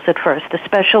themselves at first,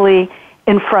 especially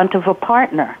in front of a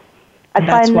partner. I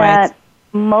find that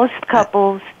most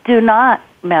couples do not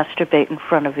masturbate in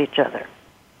front of each other.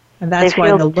 And that's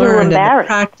why the learn and the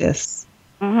practice.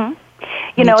 Mm-hmm.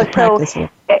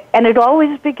 And it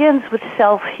always begins with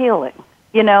self-healing.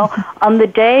 On the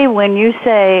day when you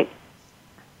say,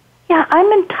 yeah,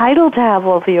 I'm entitled to have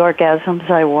all the orgasms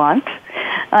I want.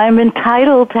 I'm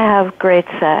entitled to have great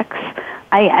sex.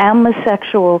 I am a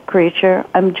sexual creature.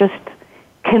 I'm just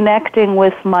connecting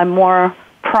with my more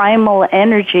primal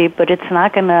energy, but it's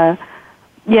not going to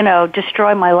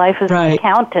destroy my life as an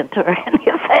accountant or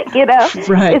anything, It's just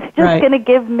going to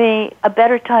give me a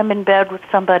better time in bed with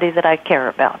somebody that I care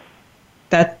about.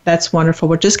 That's wonderful.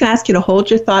 We're just going to ask you to hold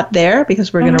your thought there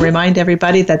because we're going to remind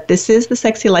everybody that this is The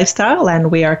Sexy Lifestyle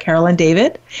and we are Carol and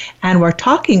David. And we're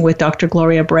talking with Dr.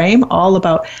 Gloria Brame all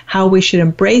about how we should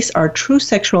embrace our true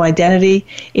sexual identity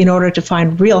in order to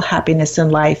find real happiness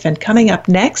in life. And coming up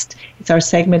next, it's our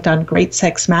segment on Great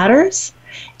Sex Matters.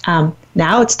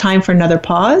 Now it's time for another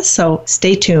pause, so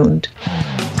stay tuned.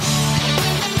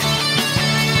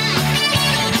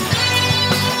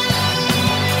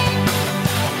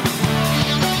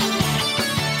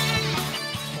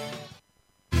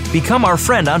 Become our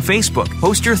friend on Facebook.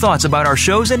 Post your thoughts about our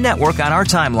shows and network on our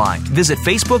timeline. Visit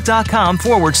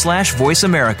facebook.com/Voice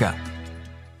America.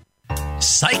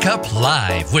 Psych Up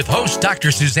Live with host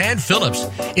Dr. Suzanne Phillips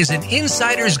is an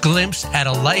insider's glimpse at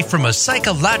a life from a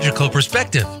psychological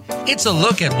perspective. It's a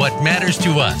look at what matters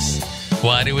to us.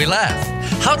 Why do we laugh?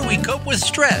 How do we cope with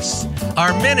stress?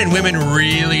 Are men and women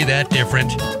really that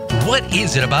different? What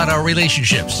is it about our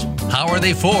relationships? How are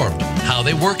they formed? How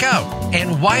they work out?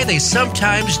 And why they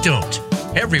sometimes don't?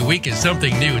 Every week is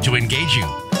something new to engage you.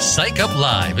 Psych Up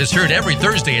Live is heard every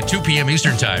Thursday at 2 p.m.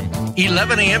 Eastern Time,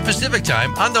 11 a.m. Pacific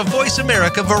Time on the Voice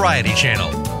America Variety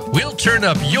Channel. We'll turn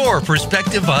up your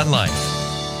perspective on life.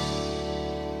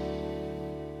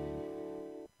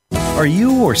 Are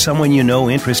you or someone you know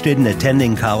interested in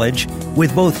attending college?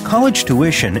 With both college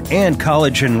tuition and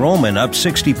college enrollment up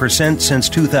 60% since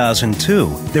 2002,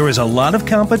 there is a lot of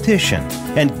competition,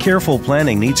 and careful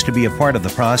planning needs to be a part of the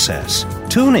process.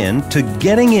 Tune in to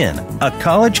Getting In, a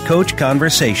college coach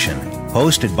conversation,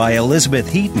 hosted by Elizabeth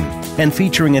Heaton and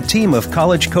featuring a team of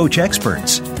college coach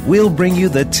experts. We'll bring you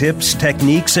the tips,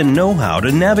 techniques, and know-how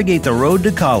to navigate the road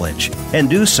to college and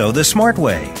do so the smart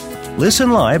way.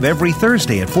 Listen live every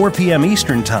Thursday at 4 p.m.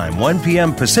 Eastern Time, 1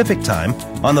 p.m. Pacific Time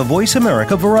on the Voice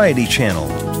America Variety Channel.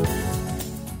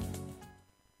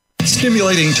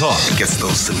 Stimulating talk gets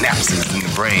those synapses in the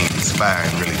brain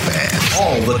firing really fast.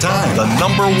 All the time. The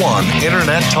 #1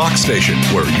 Internet talk station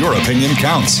where your opinion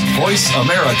counts.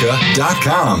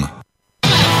 VoiceAmerica.com.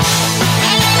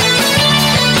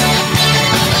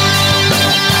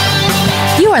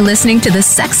 You are listening to The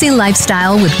Sexy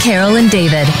Lifestyle with Carol and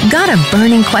David. Got a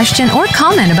burning question or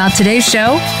comment about today's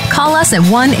show? Call us at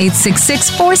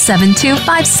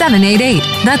 1-866-472-5788.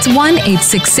 That's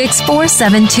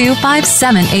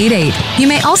 1-866-472-5788. You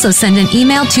may also send an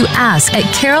email to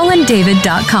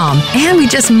ask@carolanddavid.com. And we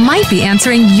just might be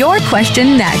answering your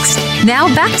question next.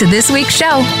 Now back to this week's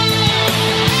show.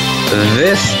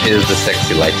 This is The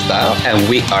Sexy Lifestyle, and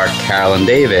we are Carol and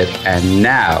David. And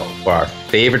now for our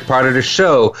favorite part of the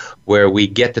show, where we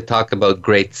get to talk about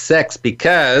great sex,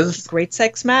 because great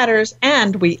sex matters,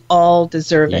 and we all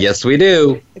deserve it. Yes, we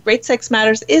do. The Great Sex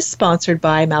Matters is sponsored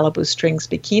by Malibu Strings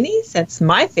Bikinis. That's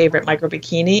my favorite micro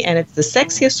bikini, and it's the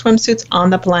sexiest swimsuits on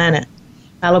the planet.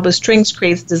 Malibu Strings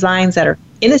creates designs that are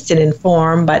innocent in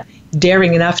form, but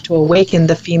daring enough to awaken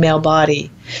the female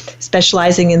body.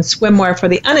 Specializing in swimwear for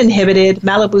the uninhibited,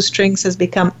 Malibu Strings has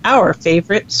become our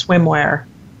favorite swimwear.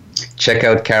 Check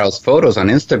out Carol's photos on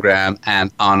Instagram and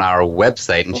on our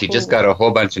website. And she just got a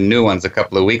whole bunch of new ones a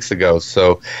couple of weeks ago.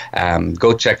 So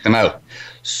go check them out.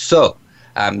 So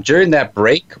during that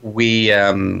break,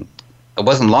 it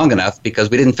wasn't long enough because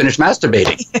we didn't finish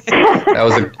masturbating. That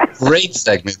was a great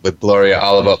segment with Gloria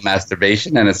all about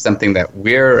masturbation. And it's something that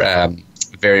we're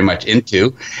very much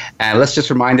into. And let's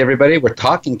just remind everybody, we're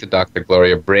talking to Dr.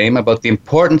 Gloria Brame about the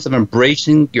importance of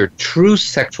embracing your true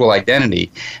sexual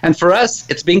identity. And for us,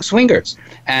 it's being swingers.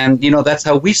 And, that's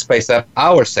how we spice up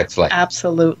our sex life.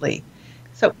 Absolutely.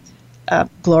 So,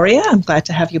 Gloria, I'm glad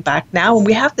to have you back now. And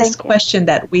we have this question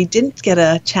that we didn't get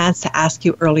a chance to ask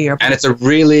you earlier. And it's a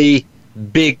really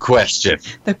big question.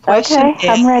 The question is,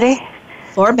 I'm ready.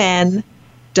 For men,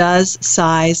 does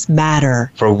size matter?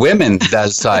 For women,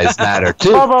 does size matter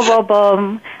too?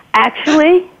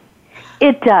 Actually,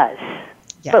 it does.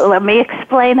 Yes. But let me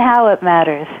explain how it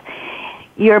matters.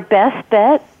 Your best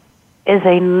bet is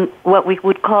what we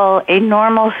would call a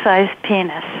normal sized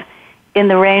penis in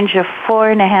the range of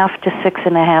 4.5 to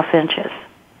 6.5 inches,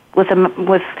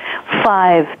 with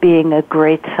 5 being a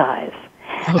great size.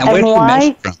 And where do you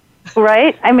measure from?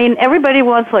 Right? I mean, everybody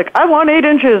wants I want 8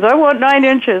 inches, I want 9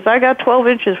 inches, I got 12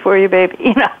 inches for you,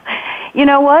 baby. You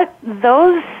know what?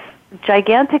 Those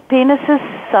gigantic penises,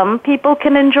 some people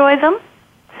can enjoy them,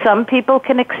 some people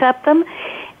can accept them,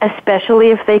 especially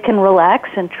if they can relax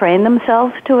and train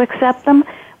themselves to accept them.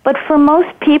 But for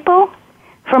most people,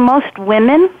 for most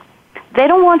women, they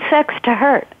don't want sex to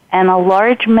hurt, and a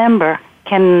large member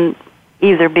can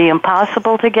either be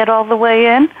impossible to get all the way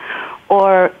in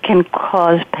or can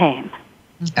cause pain.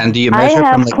 And do you measure I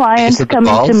have from clients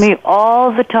coming to me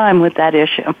all the time with that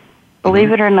issue,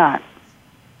 believe it or not.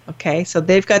 Okay, so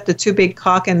they've got the too big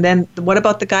cock, and then what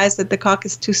about the guys that the cock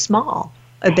is too small?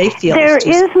 They feel there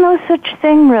is no such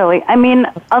thing, really. I mean,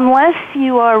 unless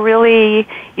you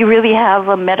really have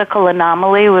a medical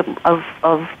anomaly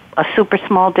of a super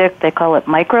small dick, they call it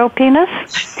micro penis,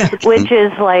 which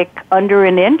is like under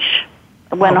an inch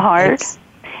when hard.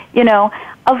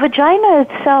 A vagina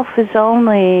itself is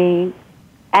only,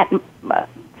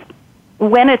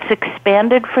 when it's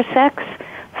expanded for sex,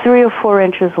 3 or 4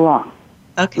 inches long.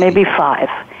 Okay. Maybe 5.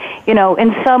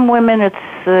 In some women it's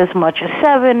as much as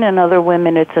 7, in other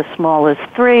women it's as small as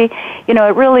 3.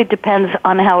 It really depends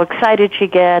on how excited she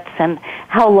gets and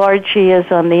how large she is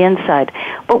on the inside.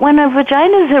 But when a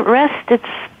vagina is at rest, it's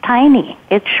tiny.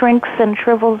 It shrinks and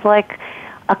shrivels like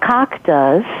a cock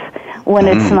does when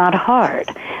it's not hard.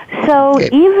 So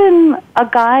even a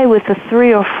guy with a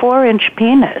 3 or 4 inch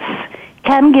penis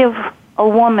can give a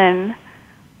woman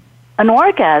an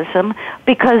orgasm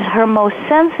because her most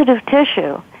sensitive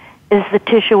tissue is the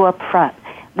tissue up front.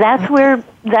 That's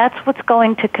what's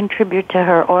going to contribute to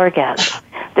her orgasm.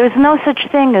 There's no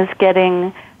such thing as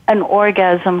getting an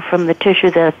orgasm from the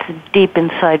tissue that's deep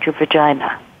inside your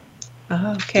vagina.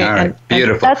 Okay. All right.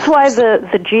 Beautiful. That's why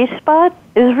the G-spot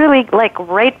is really like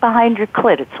right behind your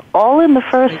clit. It's all in the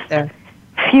first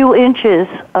few inches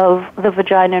of the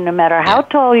vagina, no matter how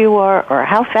tall you are or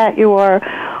how fat you are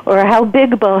or how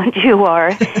big boned you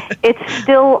are. It's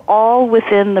still all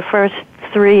within the first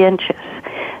 3 inches.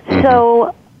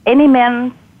 So any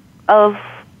man of,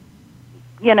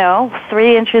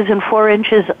 3 inches and 4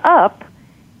 inches up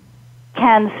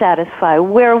can satisfy.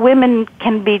 Where women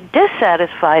can be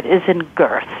dissatisfied is in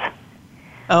girth.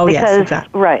 Oh, yes,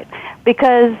 exactly. Right.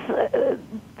 Because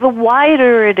the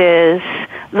wider it is,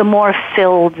 the more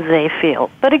filled they feel.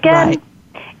 But again,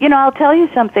 I'll tell you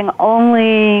something.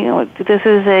 This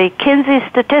is a Kinsey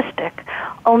statistic,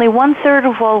 only 1/3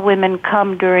 of all women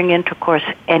come during intercourse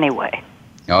anyway.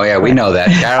 Oh, yeah, we know that.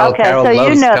 Carol so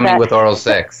loves coming with oral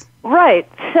sex. Right.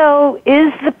 So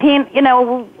is the penis,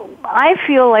 I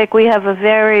feel like we have a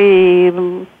very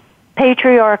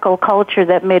patriarchal culture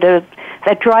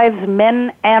that drives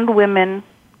men and women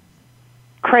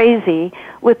crazy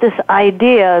with this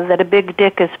idea that a big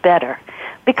dick is better.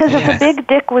 Because if a big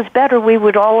dick was better, we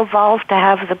would all evolve to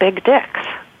have the big dicks.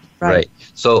 Right.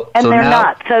 And they're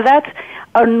not. So that's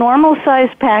a normal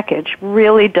size package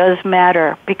really does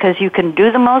matter because you can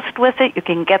do the most with it. You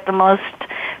can get the most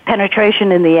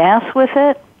penetration in the ass with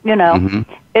it.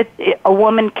 A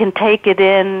woman can take it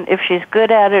in if she's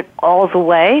good at it all the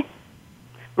way.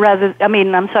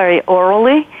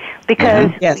 Orally,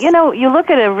 Because, you look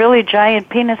at a really giant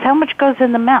penis, how much goes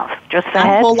in the mouth? Just the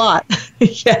head? A whole lot.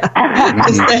 Just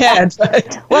the head.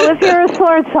 Well, if you're a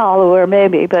sword swallower,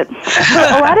 maybe. But for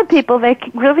a lot of people, they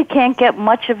really can't get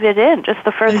much of it in, just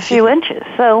the first few inches.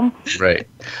 So, right.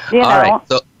 You know. All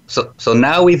right. So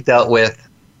now we've dealt with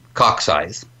cock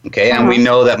size, okay? And we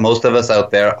know that most of us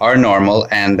out there are normal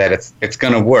and that it's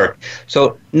going to work.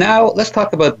 So now let's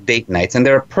talk about date nights. And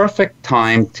they're a perfect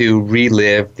time to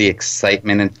relive the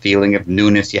excitement and feeling of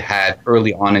newness you had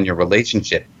early on in your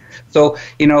relationship. So,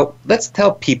 let's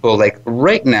tell people, like,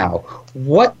 right now,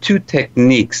 what 2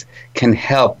 techniques can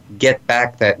help get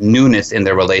back that newness in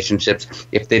their relationships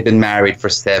if they've been married for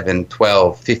 7,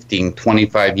 12, 15,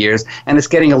 25 years and it's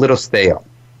getting a little stale?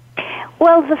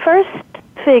 Well, the first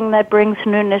thing that brings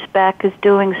newness back is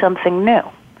doing something new.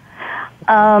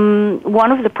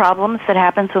 One of the problems that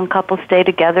happens when couples stay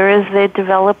together is they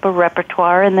develop a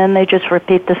repertoire and then they just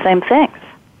repeat the same things.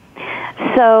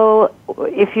 So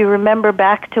if you remember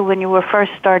back to when you were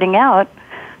first starting out,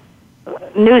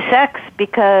 new sex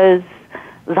because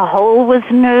the hole was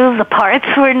new, the parts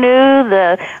were new,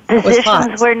 the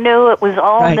positions were new, it was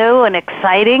all new and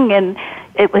exciting, and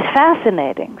it was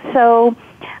fascinating. So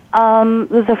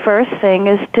the first thing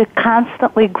is to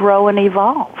constantly grow and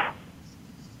evolve.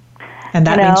 And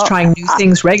that means trying new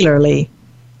things regularly.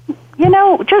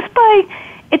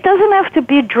 It doesn't have to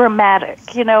be dramatic.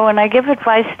 When I give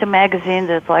advice to magazines,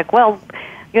 it's like, well,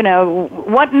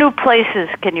 what new places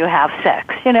can you have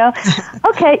sex?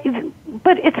 Okay,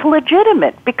 but it's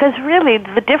legitimate because really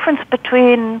the difference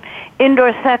between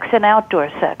indoor sex and outdoor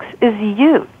sex is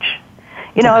huge.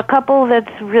 A couple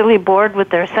that's really bored with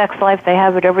their sex life, they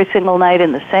have it every single night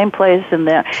in the same place, in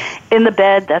the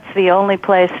bed, that's the only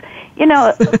place.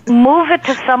 Move it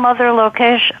to some other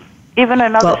location, even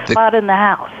another spot in the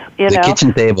house. The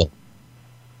kitchen table.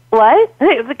 What?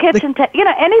 The kitchen table.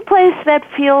 Any place that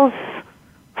feels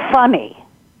funny,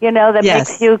 that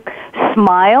makes you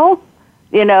smile,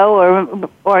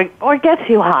 or gets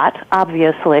you hot,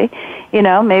 obviously.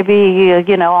 Maybe,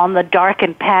 on the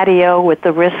darkened patio with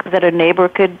the risk that a neighbor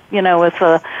could, with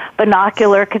a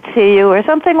binocular could see you or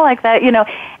something like that.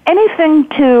 Anything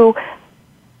to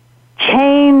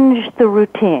change the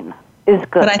routine is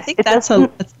good. But I think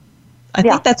I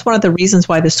think that's one of the reasons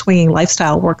why the swinging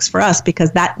lifestyle works for us,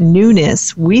 because that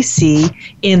newness we see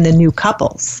in the new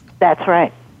couples. That's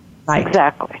right. Right.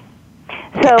 Exactly.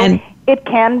 So it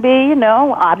can be,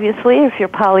 obviously, if you're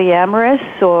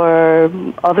polyamorous or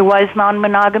otherwise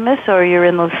non-monogamous or you're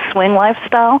in the swing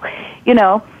lifestyle,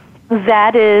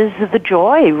 that is the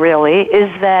joy, really,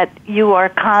 is that you are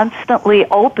constantly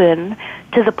open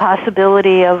to the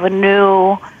possibility of a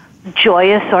new,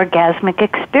 joyous, orgasmic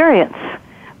experience.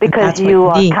 Because you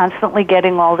are constantly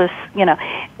getting all this,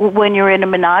 when you're in a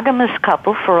monogamous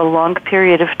couple for a long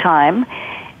period of time,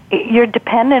 you're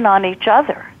dependent on each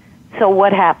other. So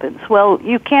what happens? Well,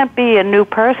 you can't be a new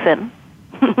person,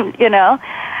 no.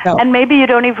 And maybe you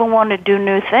don't even want to do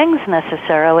new things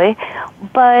necessarily,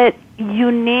 but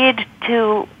you need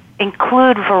to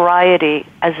include variety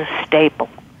as a staple.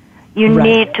 You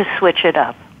need to switch it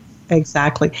up.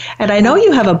 Exactly. And I know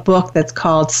you have a book that's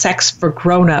called Sex for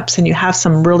Grown-Ups, and you have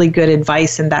some really good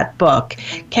advice in that book.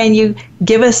 Can you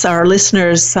give us, our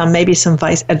listeners, some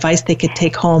advice they could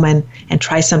take home and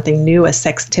try something new, a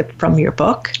sex tip from your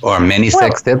book? Or many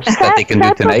sex tips that they can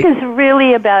do tonight? That book is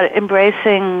really about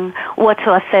embracing what's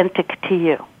authentic to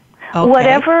you. Okay.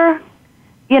 Whatever,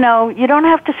 you don't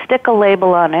have to stick a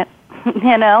label on it.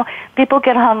 People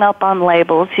get hung up on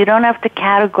labels. You don't have to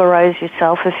categorize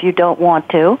yourself if you don't want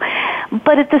to.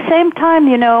 But at the same time,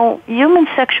 human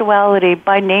sexuality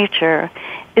by nature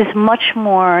is much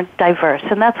more diverse.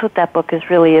 And that's what that book is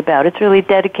really about. It's really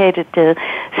dedicated to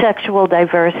sexual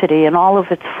diversity in all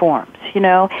of its forms.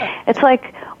 It's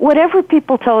like whatever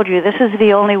people told you, this is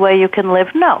the only way you can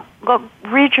live. No. Go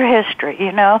read your history,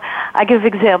 I give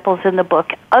examples in the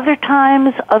book. Other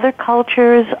times, other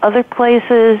cultures, other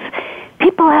places,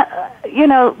 people,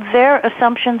 their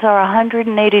assumptions are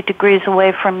 180 degrees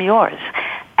away from yours.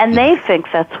 And they think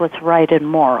that's what's right and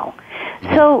moral.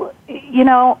 So,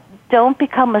 don't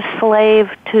become a slave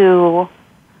to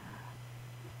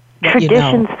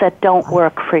traditions that don't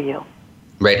work for you.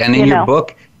 Right. And in your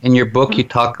book, you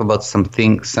talk about some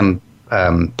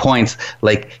points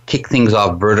like kick things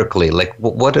off vertically. Like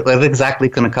what exactly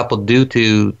can a couple do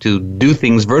to do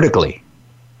things vertically?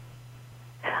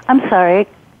 I'm sorry.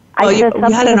 You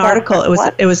had an article.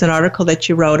 It was an article that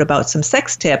you wrote about some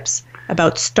sex tips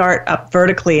about start up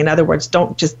vertically. In other words,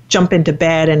 don't just jump into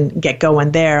bed and get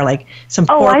going there. Like some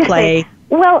foreplay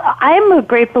Well, I'm a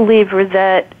great believer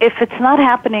that if it's not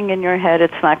happening in your head,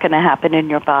 it's not going to happen in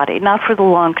your body, not for the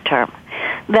long term.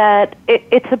 That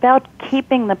it's about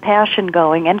keeping the passion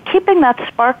going, and keeping that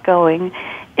spark going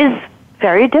is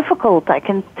very difficult. I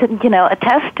can,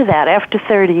 attest to that after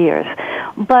 30 years.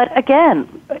 But again,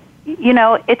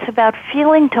 it's about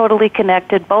feeling totally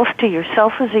connected both to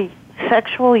yourself as a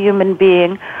sexual human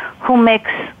being who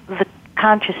makes the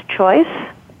conscious choice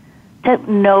to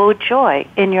know joy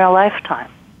in your lifetime.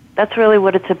 That's really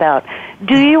what it's about.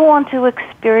 Do you want to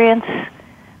experience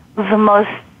the most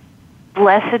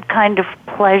blessed kind of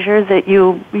pleasure that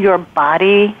your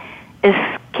body is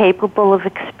capable of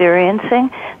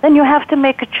experiencing? Then you have to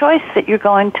make a choice that you're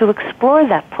going to explore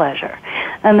that pleasure.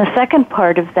 And the second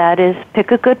part of that is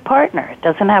pick a good partner. It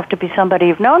doesn't have to be somebody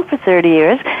you've known for 30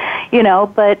 years,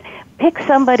 but pick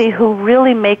somebody who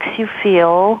really makes you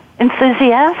feel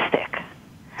enthusiastic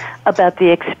about the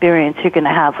experience you're going to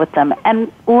have with them,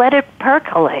 and let it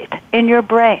percolate in your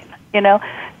brain.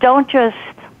 Don't just,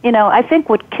 I think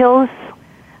what kills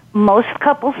most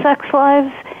couple sex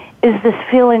lives is this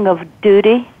feeling of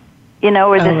duty,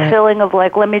 or this feeling of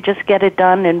like, let me just get it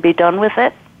done and be done with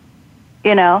it,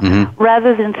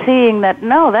 rather than seeing that,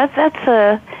 no,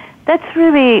 that's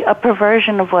really a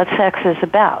perversion of what sex is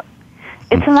about.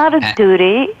 It's not a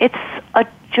duty, it's a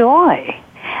joy.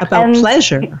 About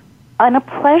pleasure. And a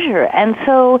pleasure. And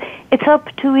so it's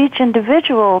up to each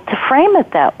individual to frame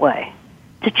it that way,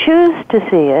 to choose to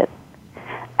see it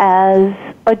as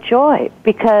a joy,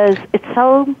 because it's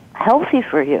so healthy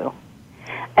for you.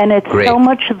 And it's so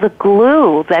much the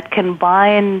glue that can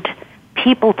bind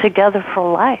people together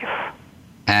for life.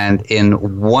 And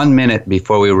in 1 minute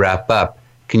before we wrap up,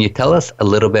 can you tell us a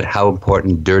little bit how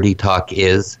important dirty talk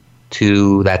is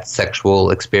to that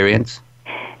sexual experience?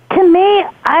 To me,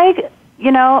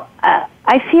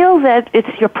 I feel that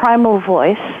it's your primal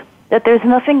voice, that there's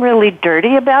nothing really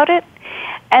dirty about it,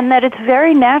 and that it's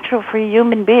very natural for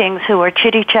human beings who are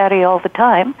chitty-chatty all the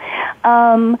time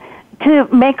to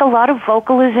make a lot of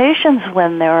vocalizations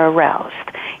when they're aroused.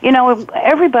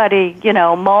 Everybody,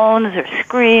 moans or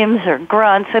screams or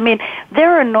grunts. I mean,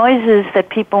 there are noises that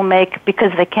people make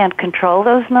because they can't control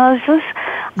those noises.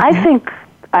 I think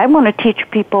I want to teach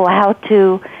people how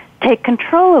to take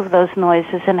control of those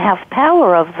noises and have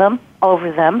power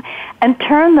over them, and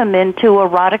turn them into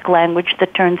erotic language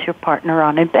that turns your partner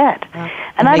on in bed.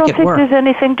 And I don't think there's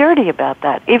anything dirty about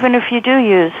that, even if you do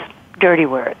use dirty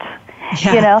words.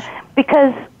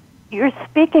 Because you're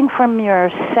speaking from your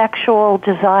sexual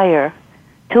desire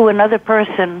to another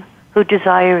person who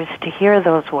desires to hear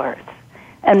those words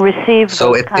and receive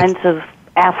those kinds of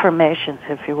affirmations,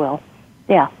 if you will.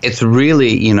 Yeah. It's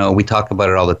really, we talk about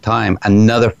it all the time,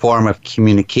 another form of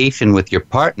communication with your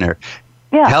partner.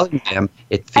 Yeah. Telling them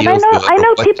it feels and good. I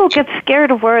know people get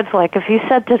scared of words, like if you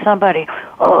said to somebody,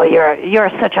 "Oh, you're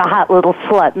such a hot little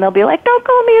slut," and they'll be like, "Don't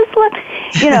call me a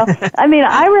slut." I mean,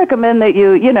 I recommend that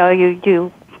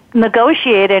you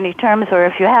negotiate any terms, or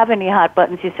if you have any hot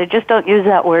buttons, you say, just don't use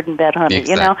that word in bed, honey.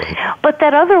 Exactly. But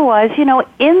that otherwise,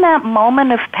 in that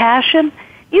moment of passion,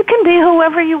 you can be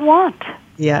whoever you want.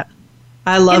 Yeah.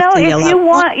 I love to yell if you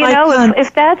want,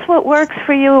 if that's what works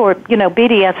for you, or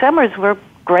BDSMers were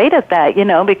great at that,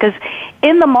 because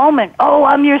in the moment, oh,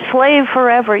 I'm your slave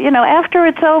forever. After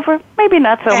it's over, maybe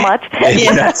not so much.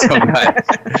 Not so much.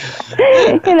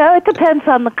 It depends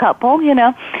on the couple,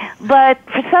 But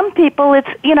for some people,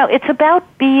 it's about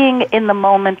being in the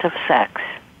moment of sex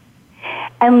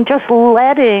and just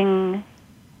letting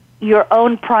your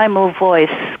own primal voice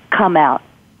come out.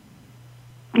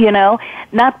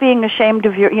 Not being ashamed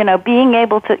of being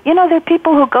able to, there are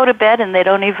people who go to bed and they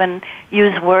don't even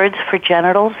use words for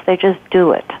genitals. They just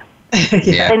do it.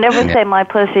 They never say my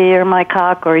pussy or my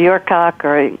cock or your cock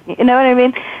or, you know what I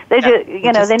mean? They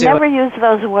they never use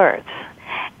those words.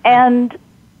 And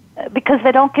because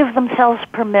they don't give themselves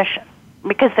permission,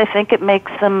 because they think it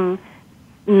makes them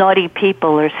naughty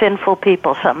people or sinful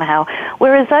people somehow.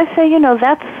 Whereas I say,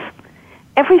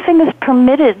 everything is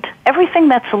permitted. Everything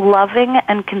that's loving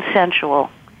and consensual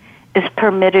is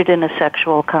permitted in a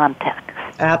sexual context.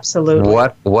 Absolutely.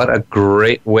 What a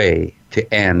great way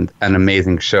to end an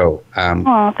amazing show.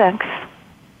 Thanks.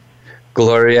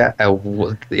 Gloria,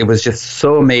 it was just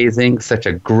so amazing. Such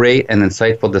a great and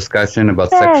insightful discussion about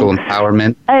sexual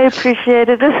empowerment. I appreciate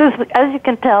it. This is, as you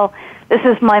can tell, this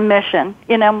is my mission.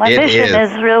 My mission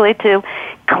is really to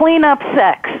clean up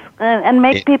sex and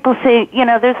make people see,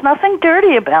 there's nothing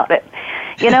dirty about it.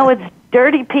 It's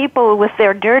dirty people with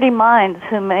their dirty minds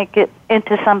who make it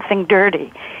into something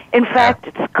dirty. In fact,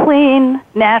 it's clean,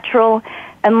 natural,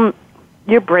 and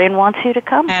your brain wants you to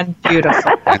come. And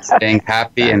beautiful. And staying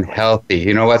happy and healthy.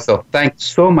 You know what? So thanks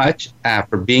so much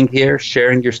for being here,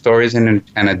 sharing your stories and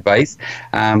advice.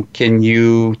 Can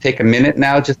you take a minute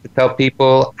now just to tell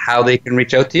people how they can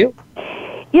reach out to you?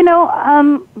 You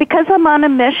know, because I'm on a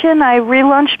mission, I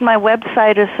relaunched my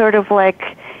website as sort of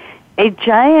like a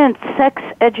giant sex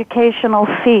educational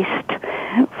feast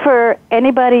for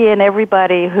anybody and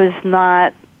everybody who's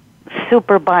not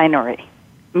super binary.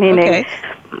 Meaning,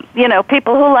 you know,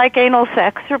 people who like anal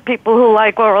sex or people who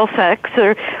like oral sex,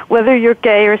 or whether you're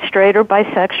gay or straight or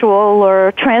bisexual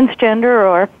or transgender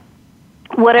or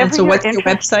whatever your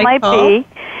interest might be.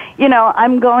 You know,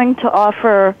 I'm going to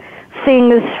offer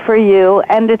things for you,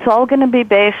 and it's all going to be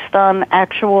based on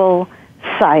actual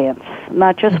science,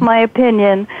 not just my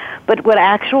opinion, but what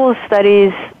actual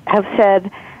studies have said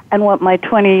and what my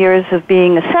 20 years of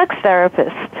being a sex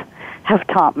therapist have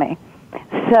taught me.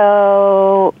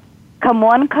 So come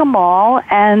one, come all,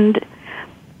 and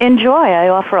enjoy. I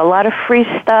offer a lot of free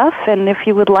stuff, and if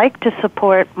you would like to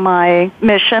support my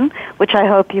mission, which I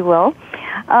hope you will,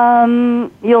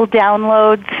 you'll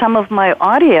download some of my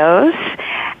audios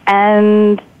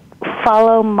and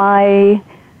follow my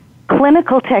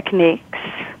clinical techniques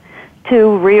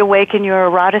to reawaken your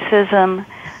eroticism,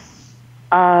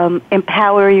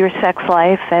 empower your sex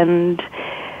life, and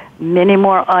many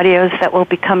more audios that will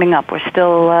be coming up. We're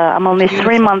still, I'm only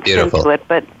 3 months into it,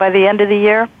 but by the end of the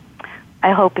year,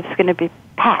 I hope it's going to be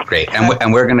packed. Great.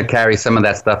 And we're going to carry some of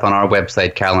that stuff on our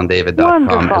website, carolanddavid.com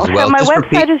as well. So my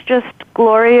website is just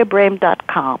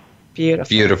gloriabrame.com.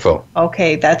 Beautiful.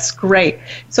 Okay, that's great.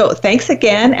 So thanks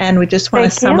again, and we just want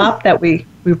to sum up that we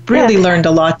really learned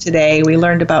a lot today. We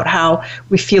learned about how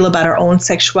we feel about our own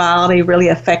sexuality really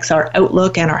affects our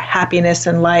outlook and our happiness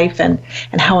in life, and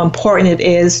how important it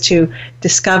is to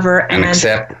discover and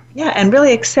accept. Yeah, and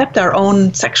really accept our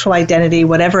own sexual identity,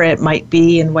 whatever it might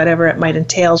be and whatever it might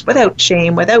entail, without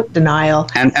shame, without denial.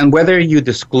 And whether you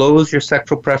disclose your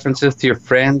sexual preferences to your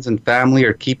friends and family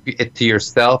or keep it to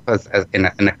yourself as in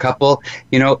a couple,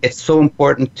 you know, it's so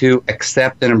important to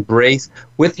accept and embrace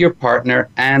with your partner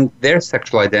and their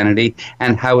sexual identity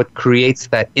and how it creates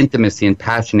that intimacy and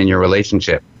passion in your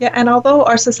relationship. Yeah, and although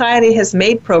our society has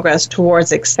made progress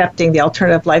towards accepting the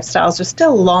alternative lifestyles, there's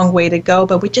still a long way to go,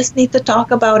 but we just need to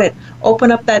talk about it.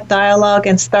 Open up that dialogue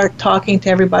and start talking to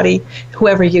everybody,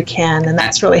 whoever you can, and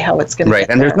that's really how it's going to Right,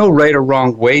 and there's no right or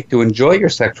wrong way to enjoy your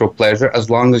sexual pleasure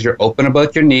as long as you're open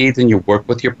about your needs and you work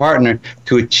with your partner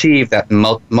to achieve that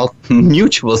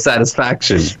mutual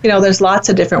satisfaction. You know, there's lots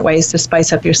of different ways to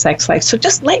spice up your sex life, so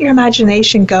just let your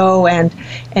imagination go and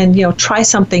you know, try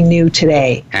something new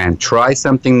today. And try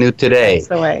something new today. That's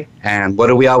the way. And what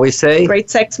do we always say? Great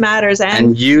sex matters,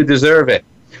 and you deserve it.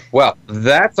 Well,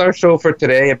 that's our show for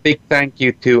today. A big thank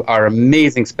you to our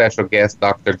amazing special guest,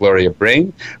 Dr. Gloria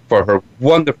Brame, for her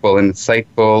wonderful and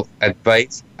insightful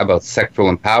advice about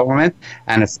sexual empowerment.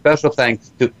 And a special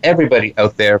thanks to everybody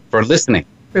out there for listening.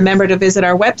 Remember to visit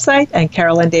our website at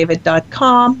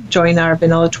carolanddavid.com, join our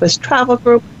Vanilla Twist travel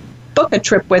group, book a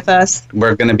trip with us.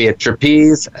 We're going to be at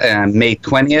Trapeze on May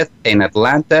 20th in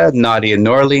Atlanta, Naughty in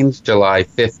New Orleans, July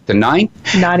 5th to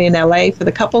 9th. Naughty in LA for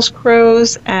the couples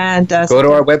cruise. And go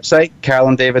to our website,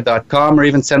 carolanddavid.com, or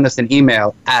even send us an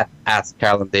email at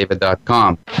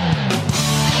askcarolanddavid.com.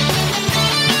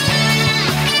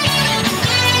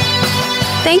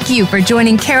 Thank you for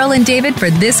joining Carol and David for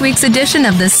this week's edition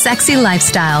of The Sexy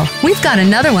Lifestyle. We've got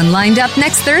another one lined up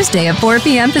next Thursday at 4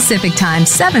 p.m. Pacific Time,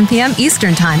 7 p.m.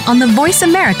 Eastern Time on the Voice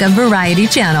America Variety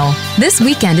Channel. This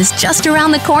weekend is just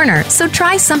around the corner, so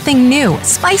try something new,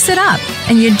 spice it up,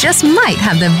 and you just might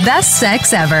have the best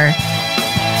sex ever.